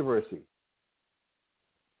controversy.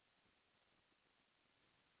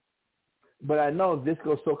 But I know this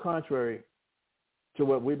goes so contrary to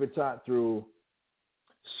what we've been taught through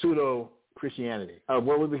pseudo-Christianity,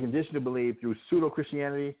 what we've been conditioned to believe through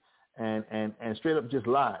pseudo-Christianity and straight up just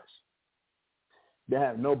lies that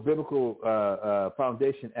have no biblical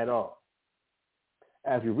foundation at all.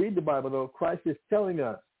 As we read the Bible, though, Christ is telling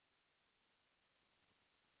us,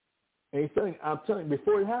 and he's telling, I'm telling you,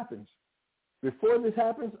 before this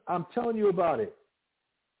happens, I'm telling you about it.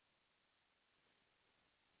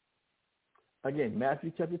 Again,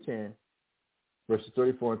 Matthew chapter 10, verses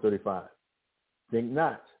 34 and 35. Think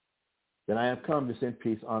not that I have come to send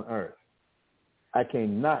peace on earth. I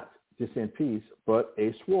came not to send peace, but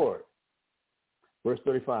a sword. Verse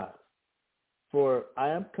 35. For I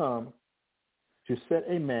am come to set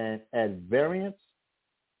a man at variance,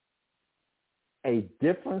 a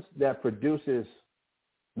difference that produces,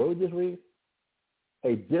 what did we just read?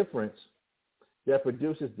 A difference that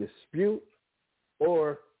produces dispute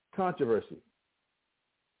or controversy.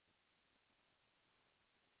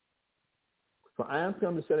 For I am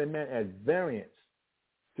come to set a man at variance,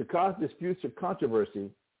 to cause disputes or controversy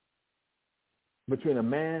between a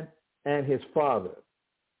man and his father,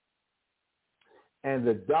 and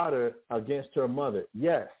the daughter against her mother.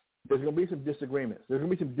 Yes, there's going to be some disagreements. There's going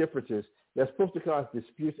to be some differences that's supposed to cause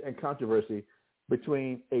disputes and controversy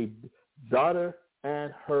between a daughter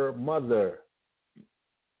and her mother,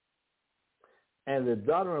 and the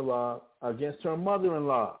daughter-in-law against her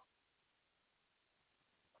mother-in-law.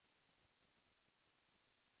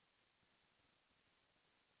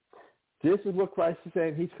 This is what Christ is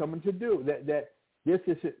saying he's coming to do, that this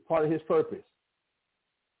is part of his purpose.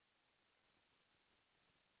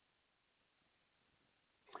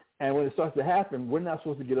 And when it starts to happen, we're not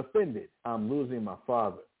supposed to get offended. I'm losing my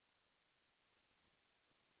father.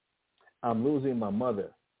 I'm losing my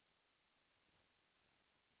mother.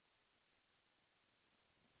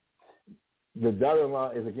 The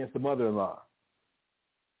daughter-in-law is against the mother-in-law.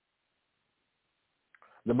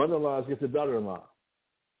 The mother-in-law is against the daughter-in-law.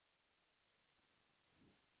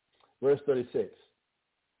 Verse 36,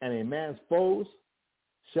 and a man's foes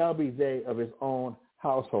shall be they of his own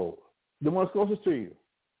household. The ones closest to you.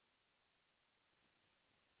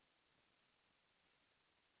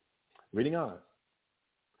 Reading on.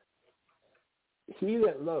 He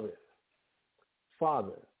that loveth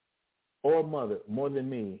father or mother more than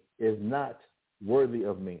me is not worthy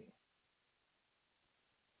of me.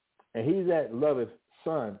 And he that loveth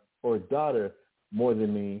son or daughter more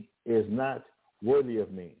than me is not worthy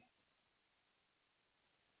of me.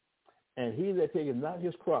 And he that taketh not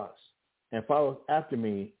his cross and followeth after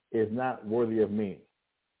me is not worthy of me.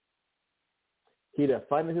 He that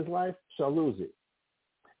findeth his life shall lose it,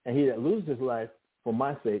 and he that loses his life for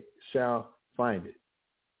my sake shall find it.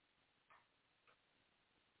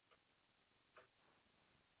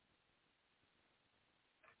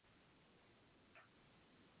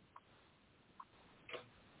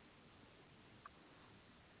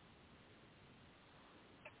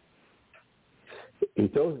 He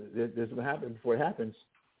told us that this is going to happen before it happens.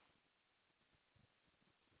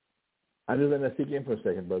 I'm just letting that sink in for a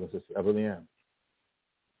second, brothers and sisters. I really am.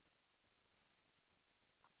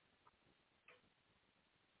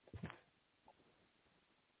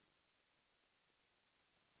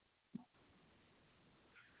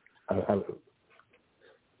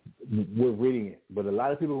 We're reading it, but a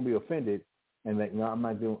lot of people will be offended and like, no, I'm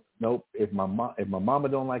not doing. Nope. If my mama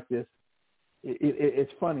don't like this,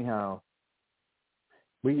 it's funny how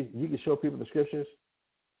you can show people the scriptures,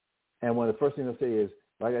 and one of the first things they'll say is,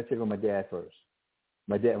 well, I got to check on my dad first.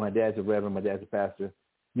 My dad's a reverend. My dad's a pastor.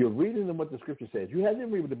 You're reading them what the scripture says. You have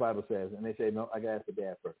them read what the Bible says, and they say, no, I got to ask the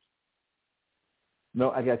dad first.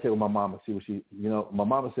 No, I got to check with my mama, see what my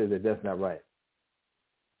mama says that that's not right.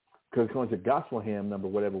 because according to gospel hymn number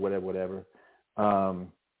whatever,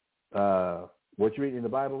 what you read in the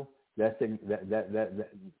Bible, that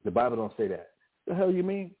the Bible don't say that. The hell you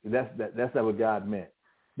mean? That's not what God meant.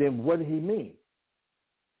 Then what did he mean?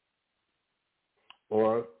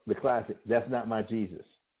 Or the classic, that's not my Jesus.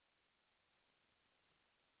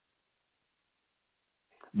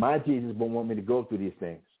 My Jesus won't want me to go through these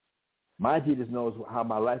things. My Jesus knows how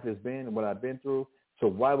my life has been and what I've been through. So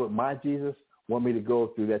why would my Jesus want me to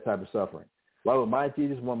go through that type of suffering? Why would my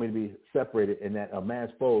Jesus want me to be separated and that a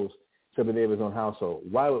man's foes shall be there of his own household?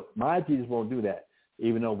 Why would my Jesus won't do that,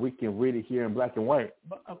 even though we can read it here in black and white?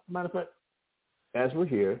 But, matter of fact, as we're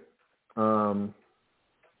here,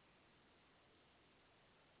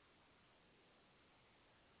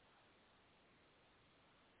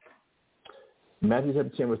 Matthew chapter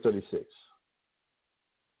 10, verse 36.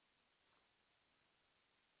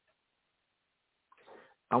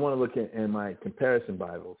 I want to look in my comparison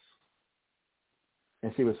Bibles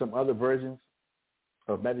and see what some other versions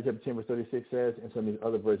of Matthew chapter 10, verse 36 says, and some of these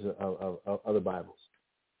other versions of other Bibles.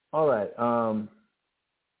 All right.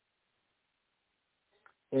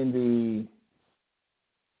 In the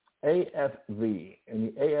AFV, and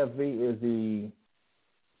the AFV is the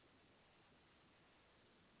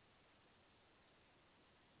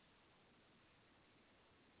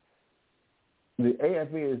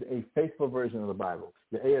AFV is a faithful version of the Bible,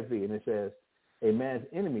 the AFV, and it says, a man's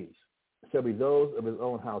enemies shall be those of his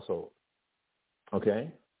own household.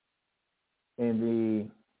 Okay? In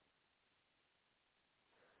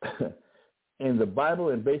the Bible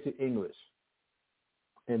in basic English,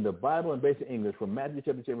 from Matthew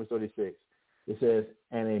chapter 10, verse 36, it says,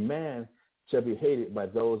 and a man shall be hated by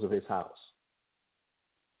those of his house.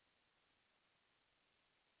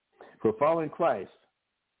 For following Christ,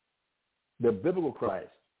 the biblical Christ,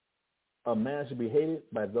 a man should be hated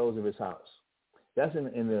by those of his house. That's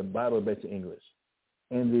in the Bible in basic English.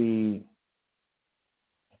 In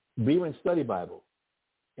the Berean Study Bible,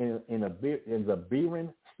 in the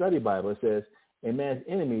Berean Study Bible, it says, a man's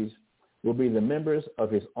enemies will be the members of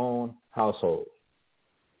his own household.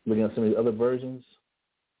 Looking at some of the other versions.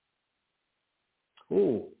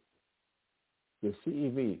 Ooh, the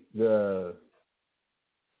CEV,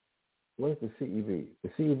 what is the CEV? The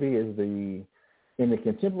CEV is in the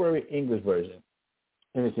contemporary English version.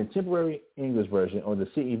 In the contemporary English version, or the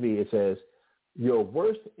CEV, it says, your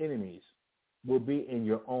worst enemies will be in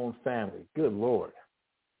your own family. Good Lord.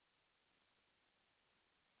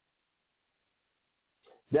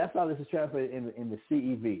 That's how this is translated in the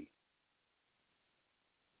CEV,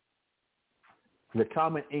 the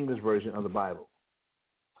Common English Version of the Bible.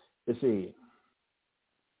 Let's see.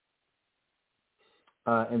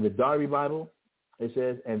 In the Darby Bible, it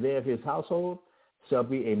says, and they of his household shall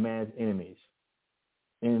be a man's enemies.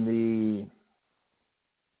 In the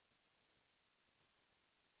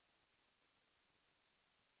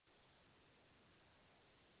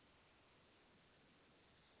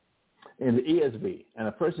ESV, and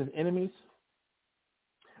a person's enemies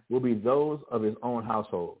will be those of his own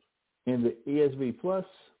household. In the ESV Plus,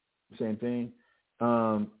 same thing.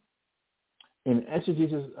 In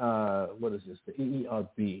exegesis, what is this? The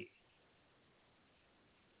EERB.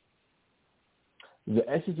 The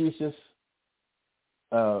exegesis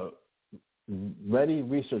Ready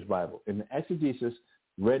Research Bible. In the exegesis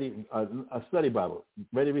Ready a Study Bible,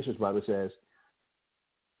 Ready Research Bible says,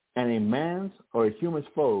 and a man's or a human's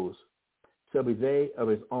foes shall be they of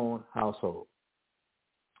his own household.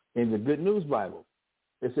 In the Good News Bible,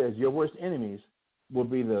 it says your worst enemies will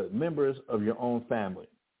be the members of your own family.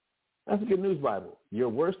 That's the Good News Bible. Your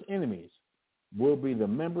worst enemies will be the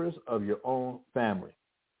members of your own family.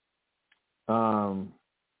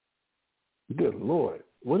 Good Lord.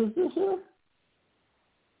 What is this here?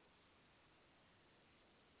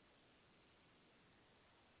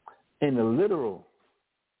 In the literal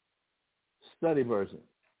study version,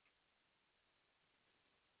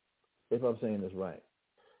 if I'm saying this right,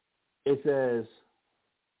 it says,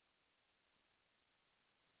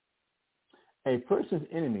 a person's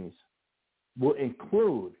enemies will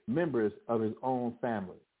include members of his own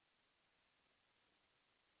family.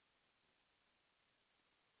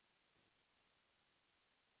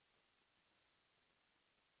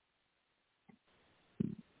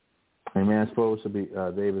 A man's foe should be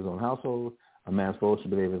they of his own household. A man's foe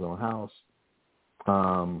should be they of his own house.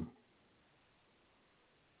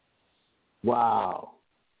 Wow.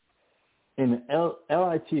 In the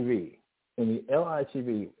LITV, the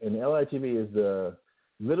LITV is the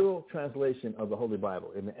literal translation of the Holy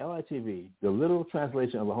Bible. In the LITV, the literal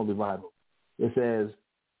translation of the Holy Bible, it says,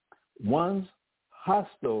 ones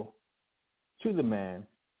hostile to the man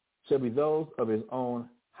shall be those of his own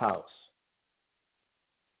house.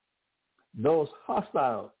 Those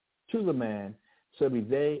hostile to the man shall be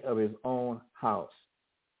they of his own house.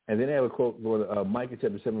 And then they have a quote, Micah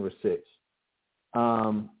chapter 7, verse 6.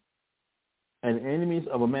 And enemies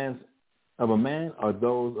of a man are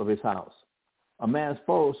those of his house. A man's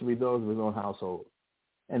foes shall be those of his own household.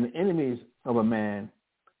 And the enemies of a man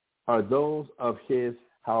are those of his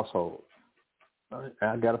household.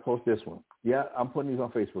 I got to post this one. Yeah, I'm putting these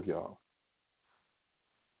on Facebook, y'all.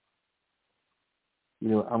 You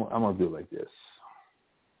know, I'm going to do it like this.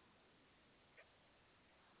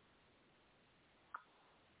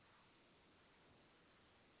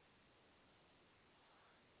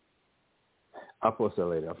 I'll post that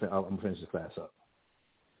later. I'm going to finish this class up.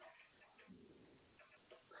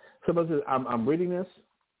 Somebody says, I'm reading this.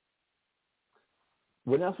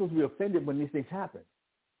 We're not supposed to be offended when these things happen.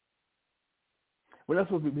 We're not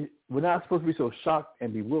supposed to be so shocked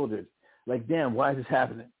and bewildered. Like, damn, why is this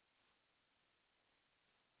happening?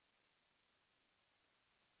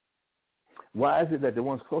 Why is it that the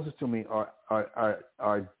ones closest to me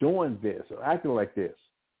are doing this or acting like this?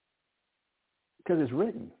 Because it's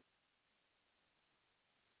written.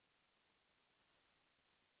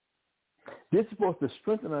 This is supposed to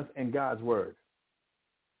strengthen us in God's word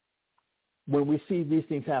when we see these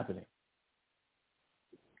things happening.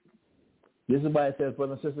 This is why it says,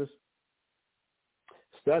 brothers and sisters,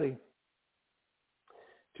 study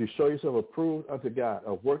to show yourself approved unto God,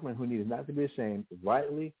 a workman who needs not to be ashamed,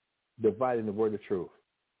 rightly dividing the word of truth.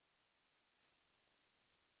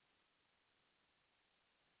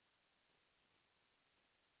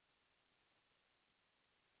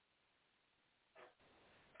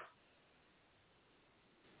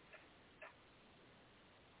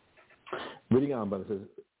 Reading on, brothers and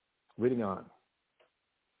sisters. Reading on.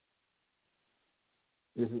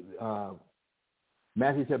 This is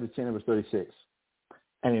Matthew chapter 10, verse 36.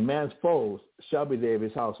 And a man's foes shall be they of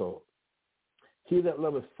his household. He that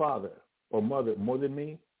loveth father or mother more than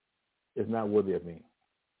me is not worthy of me.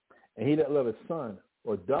 And he that loveth son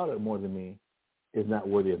or daughter more than me is not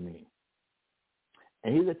worthy of me.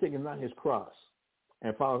 And he that taketh not his cross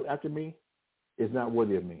and follows after me is not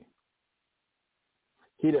worthy of me.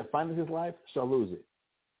 He that findeth his life shall lose it.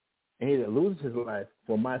 And he that loses his life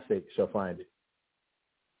for my sake shall find it.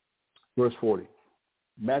 Verse 40.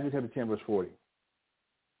 Matthew chapter 10, verse 40.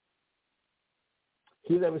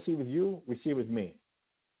 He that receiveth you receiveth me.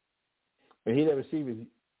 And he that receiveth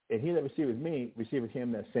me receiveth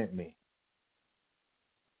him that sent me.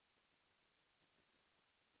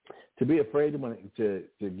 To be afraid to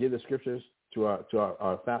give the scriptures to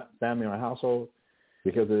our family, our household,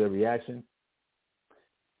 because of their reaction,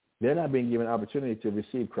 they're not being given an opportunity to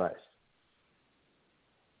receive Christ.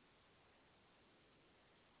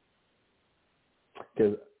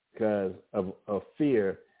 Because of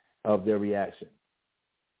fear of their reaction.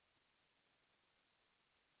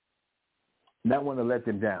 Not want to let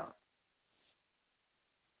them down.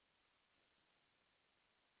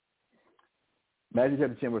 Matthew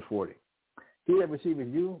chapter 10, verse 40. He that receiveth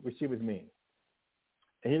you receiveth me.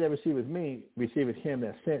 And he that receiveth me receiveth him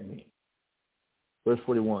that sent me. Verse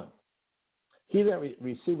 41. He that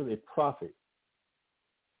receiveth a prophet.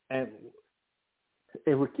 And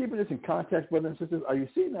if we're keeping this in context, brothers and sisters, are you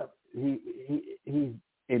seeing that he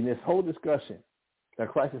in this whole discussion that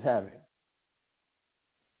Christ is having,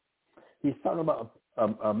 he's talking about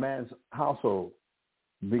a man's household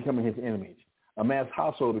becoming his enemies, a man's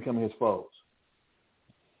household becoming his foes.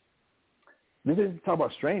 This isn't talking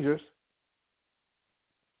about strangers.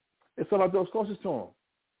 It's about those closest to him.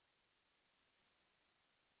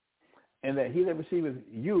 And that he that receiveth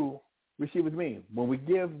you receiveth me. When we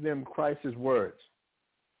give them Christ's words,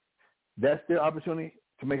 that's their opportunity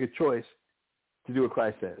to make a choice to do what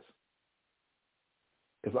Christ says.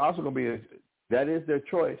 It's also going to be, that is their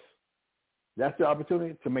choice. That's their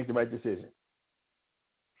opportunity to make the right decision.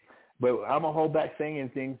 But I'm going to hold back saying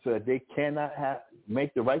anything so that they cannot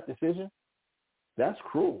make the right decision. That's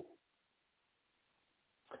cruel.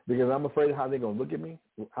 Because I'm afraid of how they're going to look at me,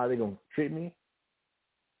 how they're going to treat me.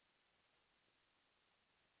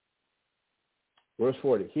 Verse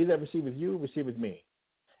 40, he that receiveth you receiveth me.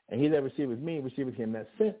 And he that receiveth me receiveth him that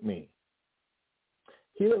sent me.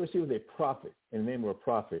 He that receiveth a prophet in the name of a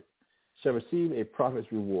prophet shall receive a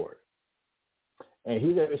prophet's reward. And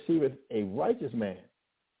he that receiveth a righteous man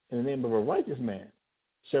in the name of a righteous man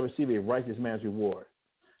shall receive a righteous man's reward.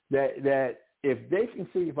 That if they can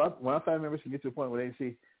see, when our family members can get to a point where they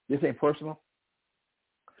see this ain't personal,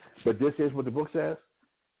 but this is what the book says,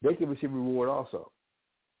 they can receive a reward also.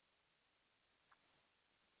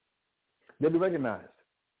 They'll be recognized.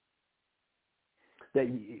 that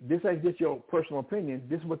this ain't just your personal opinion.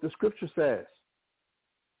 This is what the scripture says.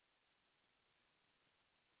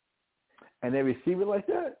 And they receive it like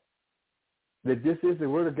that? That this is the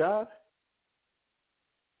word of God?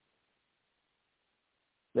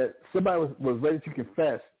 That somebody was ready to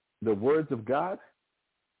confess the words of God?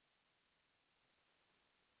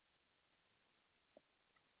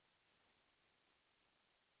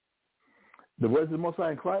 The words of the Most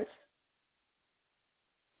High in Christ?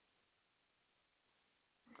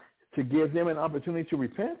 To give them an opportunity to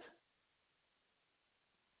repent?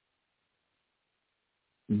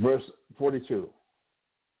 Verse 42.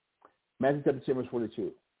 Matthew chapter 10, verse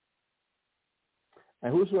 42.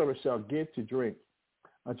 And whosoever shall give to drink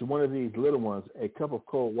unto one of these little ones a cup of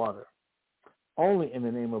cold water, only in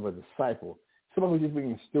the name of a disciple, someone who's just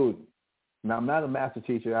being a student. Now, I'm not a master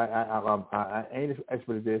teacher. I ain't an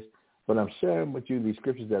expert at this, but I'm sharing with you these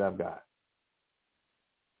scriptures that I've got.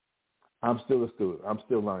 I'm still a student. I'm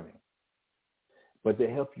still learning. But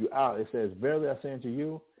they help you out. It says, verily I say unto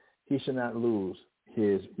you, he shall not lose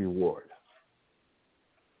his reward.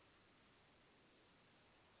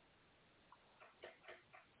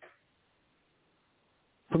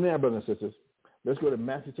 From there, brothers and sisters, let's go to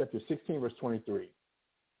Matthew chapter 16, verse 23.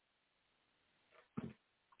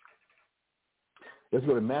 Let's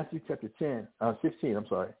go to Matthew chapter 16,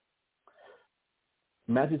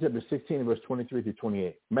 Matthew chapter 16, verse 23 through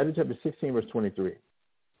 28. Matthew chapter 16, verse 23.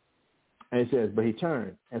 And it says, but he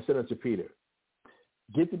turned and said unto Peter,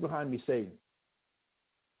 get thee behind me, Satan.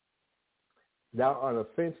 Thou art an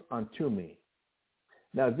offense unto me.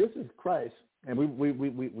 Now, this is Christ, and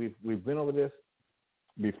we've been over this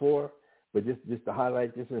before, but just to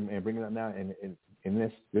highlight this and bring it up now in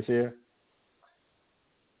this here,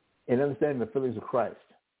 in understanding the feelings of Christ,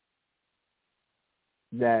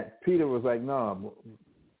 that Peter was like, no,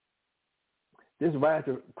 this is right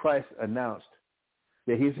after Christ announced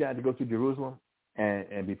that he's going to go to Jerusalem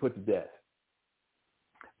and be put to death,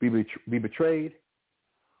 be betrayed,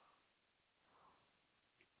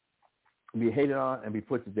 be hated on, and be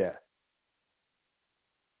put to death.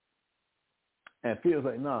 And Peter's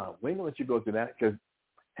like, no, we ain't going to let you go through that because,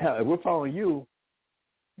 hell, if we're following you,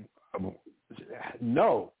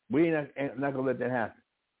 no, we ain't not going to let that happen.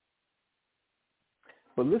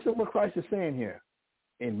 But listen to what Christ is saying here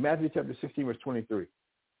in Matthew chapter 16, verse 23.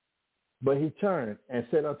 But he turned and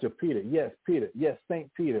said unto Peter, yes,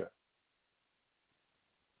 Saint Peter,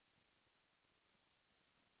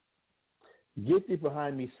 get thee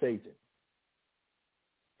behind me, Satan.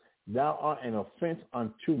 Thou art an offense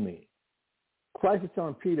unto me. Christ is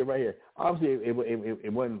telling Peter right here. Obviously,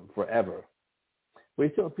 it wasn't forever. But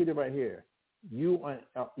he's telling Peter right here, you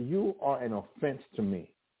are an offense to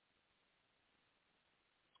me.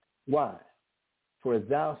 Why? For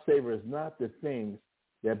thou savorest not the things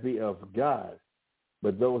that be of God,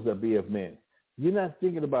 but those that be of men. You're not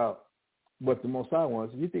thinking about what the Most High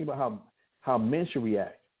wants. You think about how men should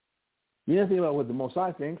react. You're not thinking about what the Most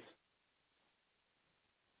High thinks.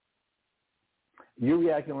 You're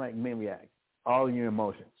reacting like men react, all in your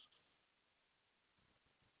emotions.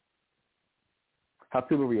 How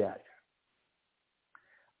people react,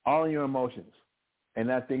 all in your emotions, and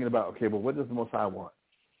not thinking about, okay, but what does the Most High want?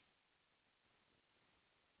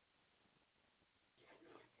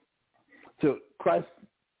 So Christ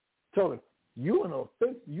told him, you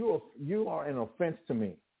are an offense to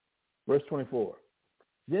me. Verse 24.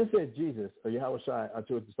 Then said Jesus, or Yahweh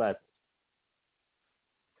unto his disciples,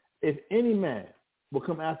 if any man will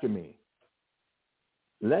come after me,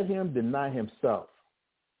 let him deny himself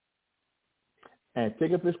and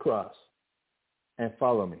take up his cross and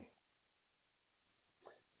follow me.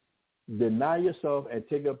 Deny yourself and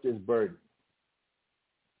take up this burden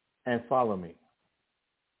and follow me.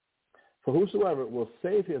 For whosoever will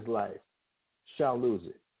save his life shall lose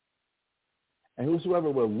it. And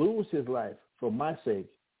whosoever will lose his life for my sake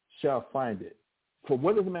shall find it. For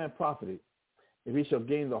what is a man profited if he shall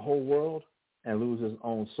gain the whole world and lose his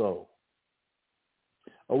own soul?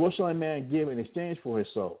 Or what shall a man give in exchange for his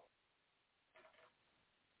soul?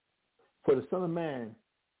 For the Son of Man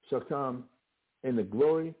shall come in the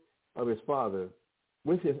glory of his Father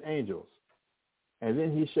with his angels, and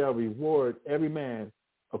then he shall reward every man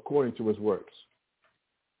according to his works.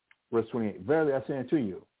 Verse 28, verily I say unto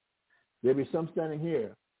you, there be some standing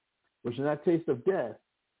here which shall not taste of death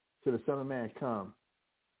till the Son of Man come,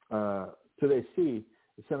 till they see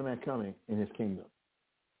the Son of Man coming in his kingdom.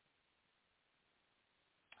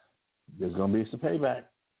 There's going to be some payback,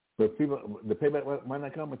 but the payback might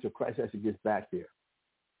not come until Christ actually gets back here.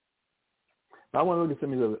 But I want to look at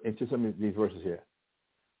some of these verses here.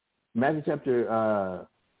 Matthew chapter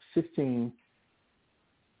 16,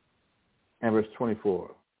 and verse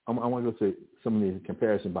 24. I want to go to some of these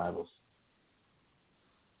comparison Bibles.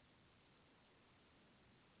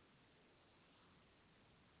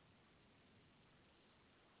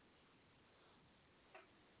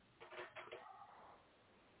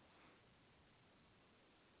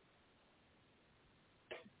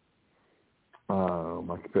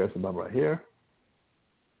 My comparison Bible right here.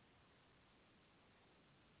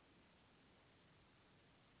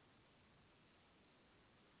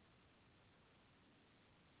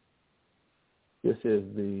 This is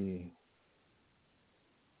the,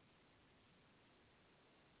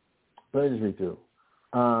 let me just read through.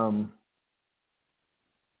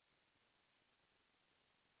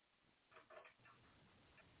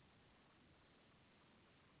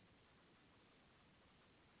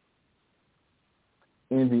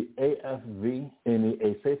 In the AFV, in the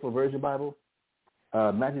A Faithful Version Bible,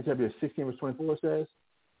 Matthew chapter 16, verse 24 says,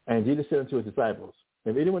 and Jesus said unto his disciples,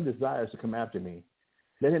 if anyone desires to come after me,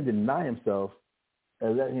 let him deny himself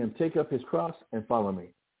and let him take up his cross and follow me.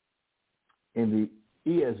 In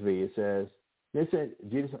the ESV, it says, then said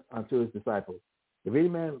Jesus unto his disciples, if any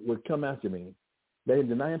man would come after me, let him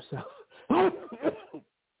deny himself. Let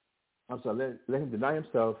him deny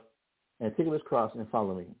himself and take up his cross and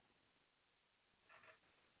follow me.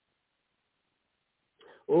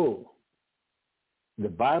 Oh, the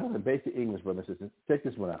Bible in basic English, brothers and sisters. Check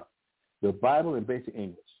this one out. The Bible in basic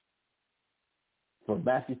English from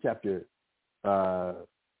Matthew chapter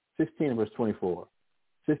 16 verse 24.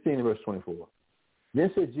 16 verse 24. Then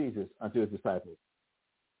said Jesus unto his disciples,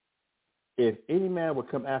 if any man will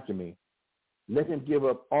come after me, let him give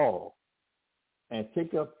up all and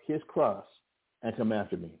take up his cross and come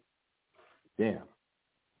after me. Damn.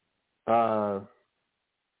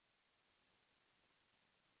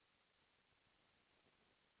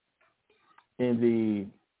 In the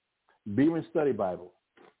Berean Study Bible,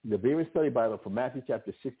 the Berean Study Bible from Matthew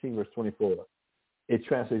chapter 16, verse 24, it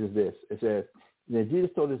translates as this. It says, then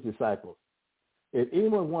Jesus told his disciples, if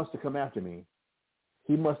anyone wants to come after me,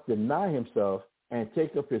 he must deny himself and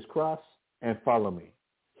take up his cross and follow me.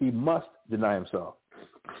 He must deny himself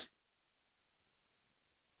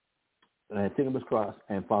and take up his cross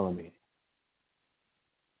and follow me.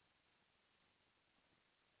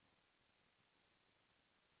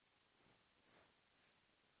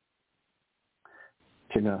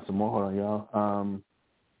 Checking out some more. Hold on, y'all.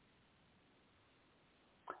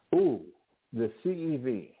 The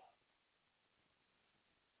CEV,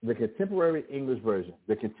 the Contemporary English Version.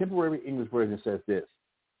 The Contemporary English Version says this.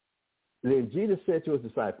 Then Jesus said to his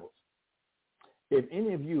disciples, if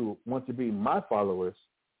any of you want to be my followers,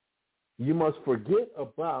 you must forget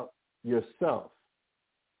about yourself.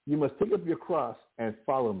 You must take up your cross and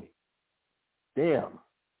follow me. Damn.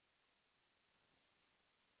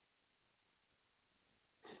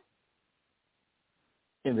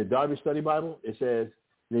 In the Darby Study Bible, it says,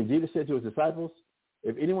 then Jesus said to his disciples,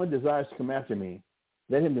 if anyone desires to come after me,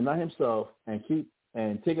 let him deny himself and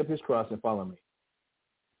take up his cross and follow me.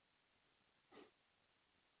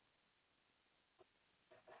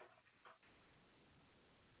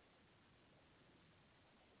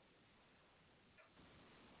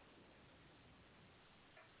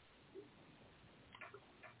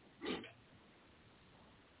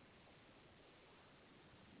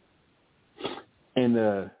 In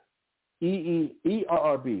the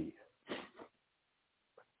ERRB,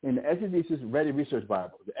 in the Exegesis Ready Research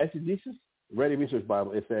Bible,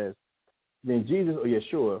 it says, then Jesus or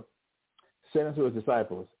Yeshua said unto his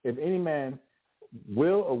disciples, if any man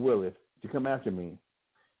will or willeth to come after me,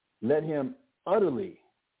 let him utterly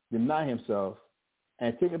deny himself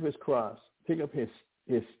and take up his cross, take up his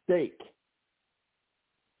stake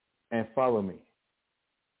and follow me.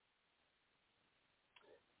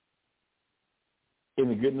 In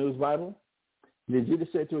the Good News Bible, then Jesus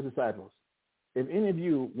said to his disciples, if any of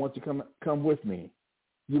you want to come with me,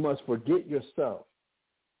 you must forget yourself,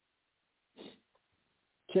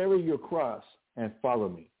 carry your cross, and follow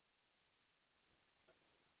me.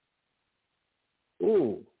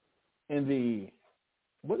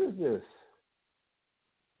 What is this?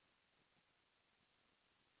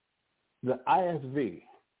 The ISV,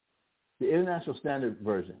 the International Standard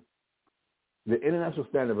Version. The International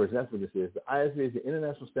Standard Version, that's what this is. The ISV is the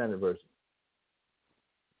International Standard Version.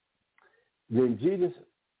 Then Jesus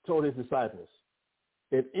told his disciples,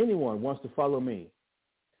 if anyone wants to follow me,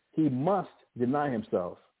 he must deny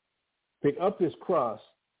himself, pick up his cross,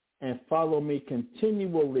 and follow me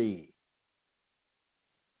continually.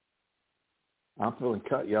 I'm feeling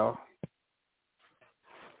cut, y'all.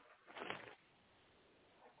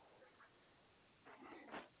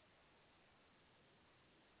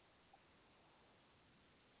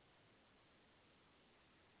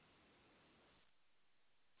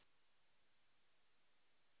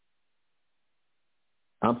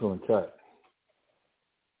 I'm feeling cut.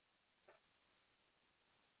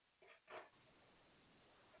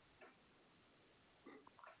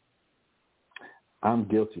 I'm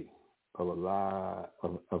guilty of a lot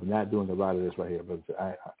of not doing a lot of this right here, but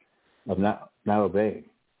of not obeying,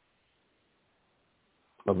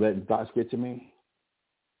 of letting thoughts get to me,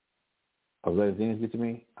 of letting things get to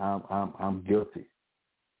me. I'm guilty.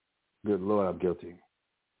 Good Lord, I'm guilty.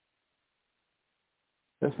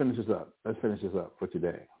 Let's finish this up. For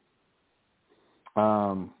today.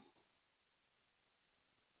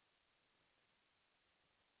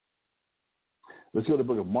 Let's go to the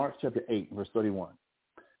book of Mark, chapter 8, verse 31.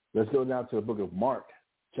 Let's go down to the book of Mark,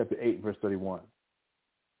 chapter 8, verse 31.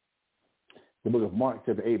 The book of Mark,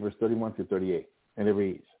 chapter 8, verse 31 to 38. And it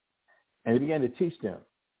reads, and he began to teach them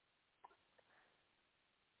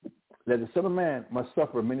that the Son of Man must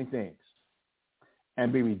suffer many things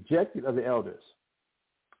and be rejected of the elders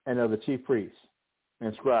and of the chief priests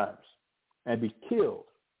and scribes and be killed,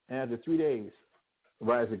 and after 3 days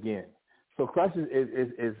rise again. So Christ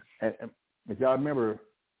is if y'all remember,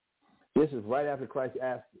 this is right after Christ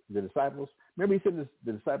asked the disciples. Remember, he sent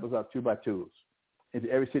the disciples out 2 by 2s into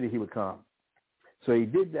every city he would come. So he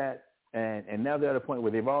did that, and now they're at a point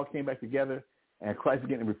where they've all came back together, and Christ is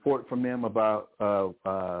getting a report from them about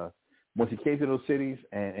once he came to those cities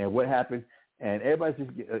and what happened. And everybody's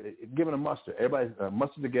just giving a muster. Everybody's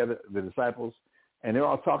mustered together, the disciples, and they're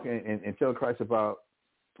all talking and telling Christ about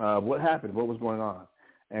what happened, what was going on.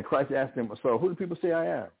 And Christ asked them, so who do people say I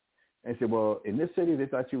am? And he said, well, in this city, they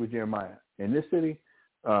thought you were Jeremiah. In this city,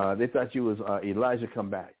 they thought you was Elijah come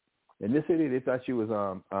back. In this city, they thought you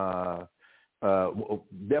was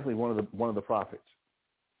definitely one of the prophets.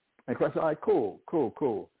 And Christ said, all right,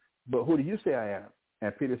 cool. But who do you say I am?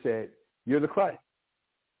 And Peter said, you're the Christ.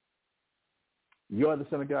 You are the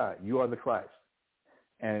Son of God. You are the Christ.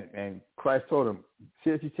 And Christ told him, see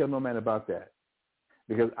that you tell no man about that,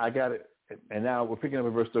 because I got it. And now we're picking up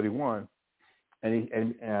in verse 31. And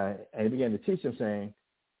he began to teach them, saying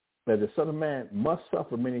that the Son of Man must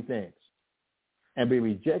suffer many things and be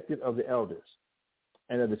rejected of the elders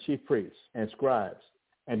and of the chief priests and scribes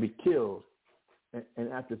and be killed,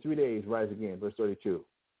 and after 3 days rise again. Verse 32.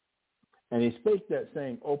 And he spake that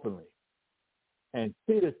saying openly. And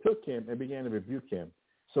Peter took him and began to rebuke him.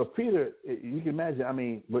 So Peter, you can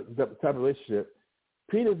imagine, with the type of relationship,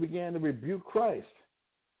 Peter began to rebuke Christ.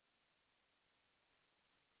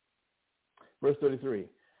 Verse 33,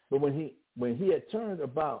 but when he had turned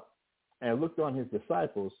about and looked on his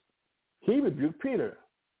disciples, he rebuked Peter,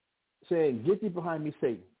 saying, get thee behind me,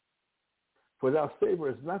 Satan, for thou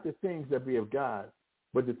savorest not the things that be of God,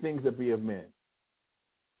 but the things that be of men.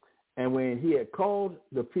 And when he had called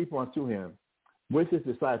the people unto him, with his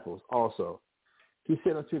disciples also, he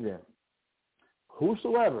said unto them,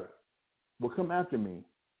 whosoever will come after me,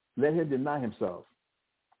 let him deny himself,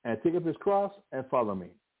 and take up his cross and follow me.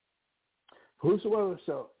 Whosoever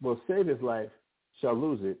will save his life shall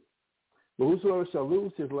lose it, but whosoever shall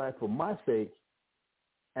lose his life for my sake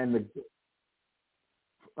and the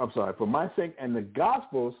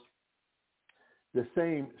gospel's, the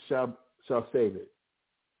same shall save it.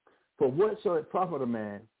 For what shall it profit a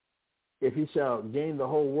man if he shall gain the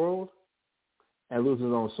whole world and lose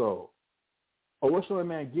his own soul? Or what shall a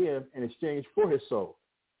man give in exchange for his soul?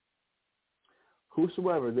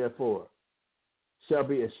 Whosoever, therefore, shall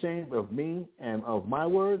be ashamed of me and of my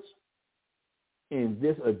words in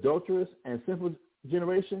this adulterous and sinful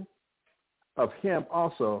generation, of him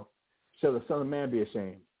also shall the Son of Man be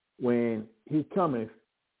ashamed when he cometh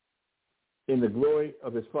in the glory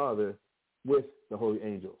of his Father with the holy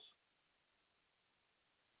angels.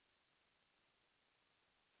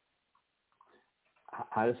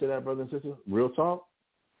 How to say that, brothers and sisters? Real talk?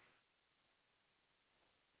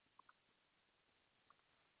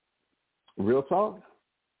 Real talk?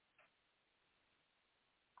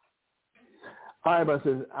 All right,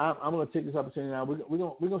 brothers. I'm going to take this opportunity now. We're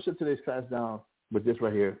going to shut today's class down with this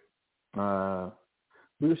right here. We're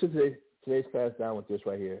going to shut today's class down with this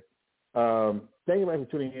right here. Thank you, everybody,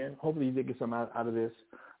 for tuning in. Hopefully you did get something out of this,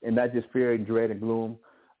 and not just fear and dread and gloom,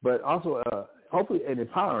 but also hopefully an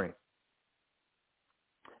empowering.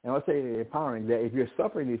 And I'll say empowering that if you're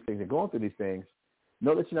suffering these things and going through these things,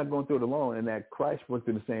 know that you're not going through it alone, and that Christ went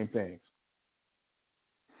through the same things.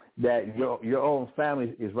 That your own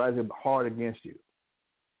family is rising hard against you.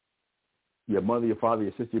 Your mother, your father,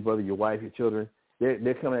 your sister, your brother, your wife, your children,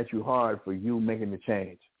 they're coming at you hard for you making the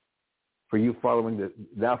change, for you following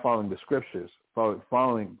the scriptures,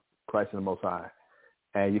 following Christ in the Most High,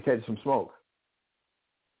 and you catch some smoke.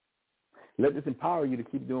 Let this empower you to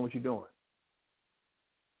keep doing what you're doing.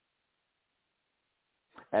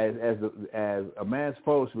 as a man's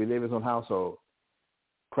supposed to be living his own household,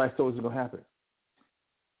 Christ told us it's going to happen.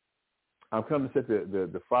 I'm coming to set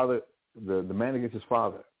the father, the man against his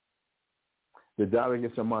father, the daughter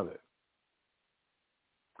against her mother,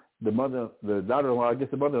 the daughter-in-law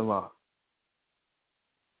against the mother-in-law.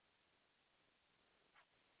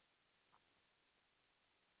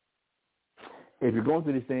 If you're going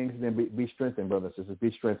through these things, then be strengthened, brothers and sisters. Be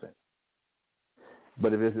strengthened.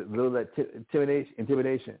 But if there's a little of that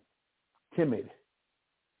intimidation, timid,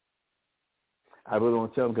 I really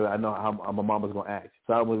don't tell them because I know how my mama's going to act.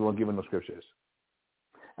 So I don't really want to give them no scriptures.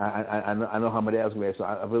 I know how my dad's going to act. So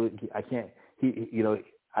I can't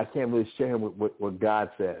really share him with what God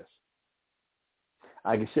says.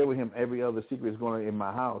 I can share with him every other secret that's going on in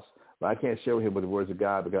my house, but I can't share with him with the words of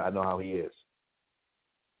God because I know how he is.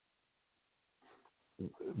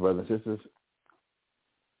 Brothers and sisters,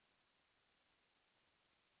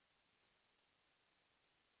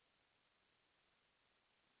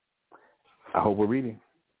 I hope we're reading.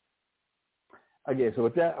 Okay, so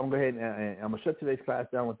with that, I'm going to go ahead and I'm going to shut today's class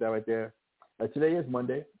down with that right there. Today is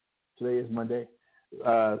Monday.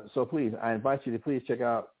 So please, I invite you to please check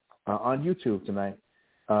out on YouTube tonight.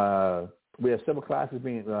 We have several classes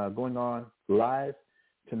going on live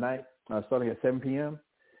tonight, starting at 7 p.m.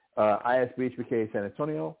 ISBHPK San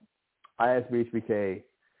Antonio, ISBHPK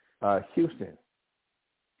Houston.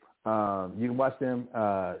 You can watch them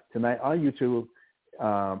tonight on YouTube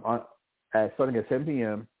starting at 7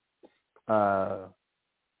 p.m.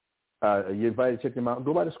 You're invited to check them out.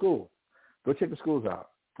 Go by the school. Go check the schools out.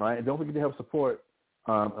 All right? And don't forget to help support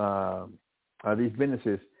these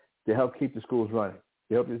businesses to help keep the schools running.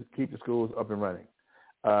 To help keep the schools up and running.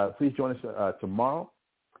 Please join us tomorrow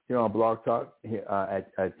here on Blog Talk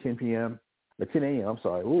at 10 p.m. At 10 a.m. I'm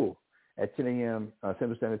sorry. At 10 a.m.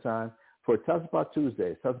 Central Standard Time for Tazapah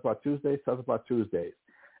Tuesdays.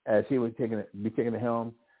 As he will be taking the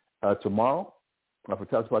helm tomorrow for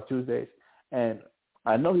Tazapah Tuesdays. And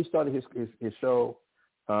I know he started his show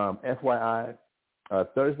FYI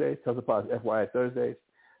Thursdays. Tazapah is FYI Thursdays.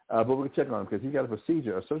 But we're going to check on him because he's got a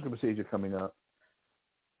surgical procedure coming up.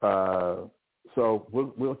 So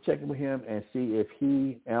we'll check in with him and see if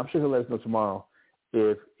and I'm sure he'll let us know tomorrow,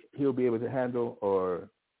 if he'll be able to handle or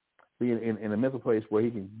be in a mental place where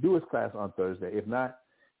he can do his class on Thursday. If not,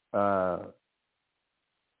 I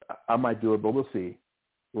might do it, but we'll see.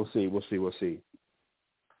 We'll see.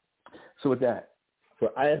 So with that, for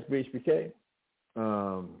ISBHPK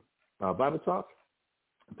Bible Talk,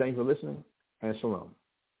 thanks for listening, and shalom.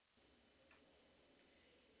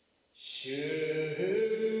 Hear,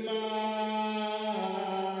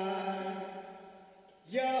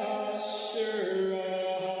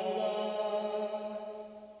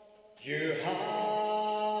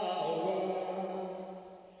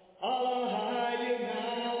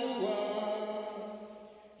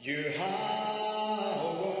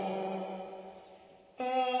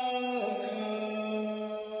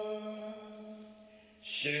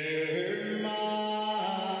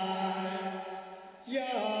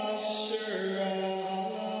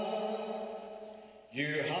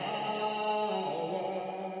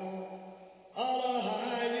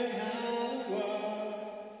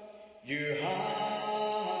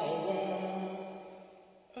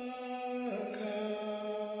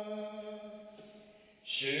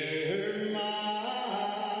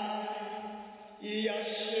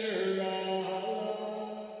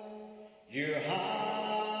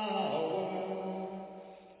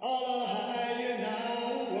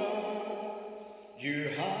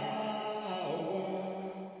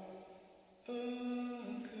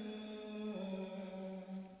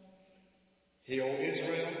 O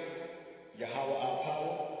Israel, Yahweh our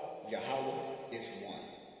power, Yahweh is one.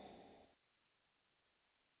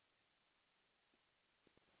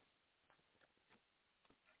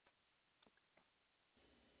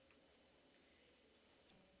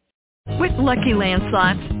 With Lucky Land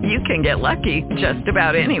Slots, you can get lucky just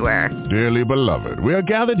about anywhere. Dearly beloved, we are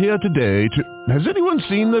gathered here today to... Has anyone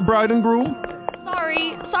seen the bride and groom?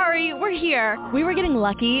 Sorry, we're here. We were getting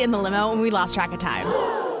lucky in the limo and we lost track of time.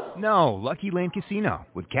 No, Lucky Land Casino,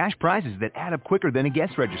 with cash prizes that add up quicker than a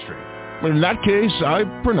guest registry. In that case, I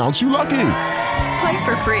pronounce you lucky. Play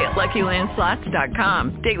for free at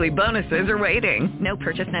LuckyLandSlots.com. Daily bonuses are waiting. No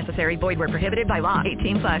purchase necessary. Void where prohibited by law.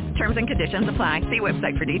 18+. Terms and conditions apply. See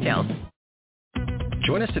website for details.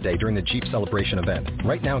 Join us today during the Jeep Celebration event.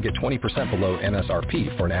 Right now, get 20% below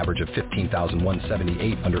MSRP for an average of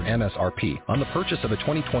 $15,178 under MSRP on the purchase of a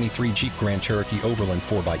 2023 Jeep Grand Cherokee Overland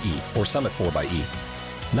 4xE or Summit 4xE.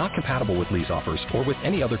 Not compatible with lease offers or with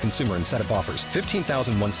any other consumer incentive offers.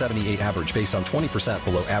 $15,178 average based on 20%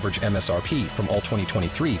 below average MSRP from all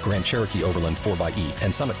 2023 Grand Cherokee Overland 4xE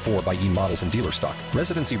and Summit 4xE models in dealer stock.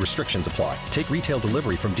 Residency restrictions apply. Take retail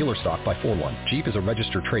delivery from dealer stock by 4/1. Jeep is a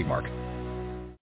registered trademark.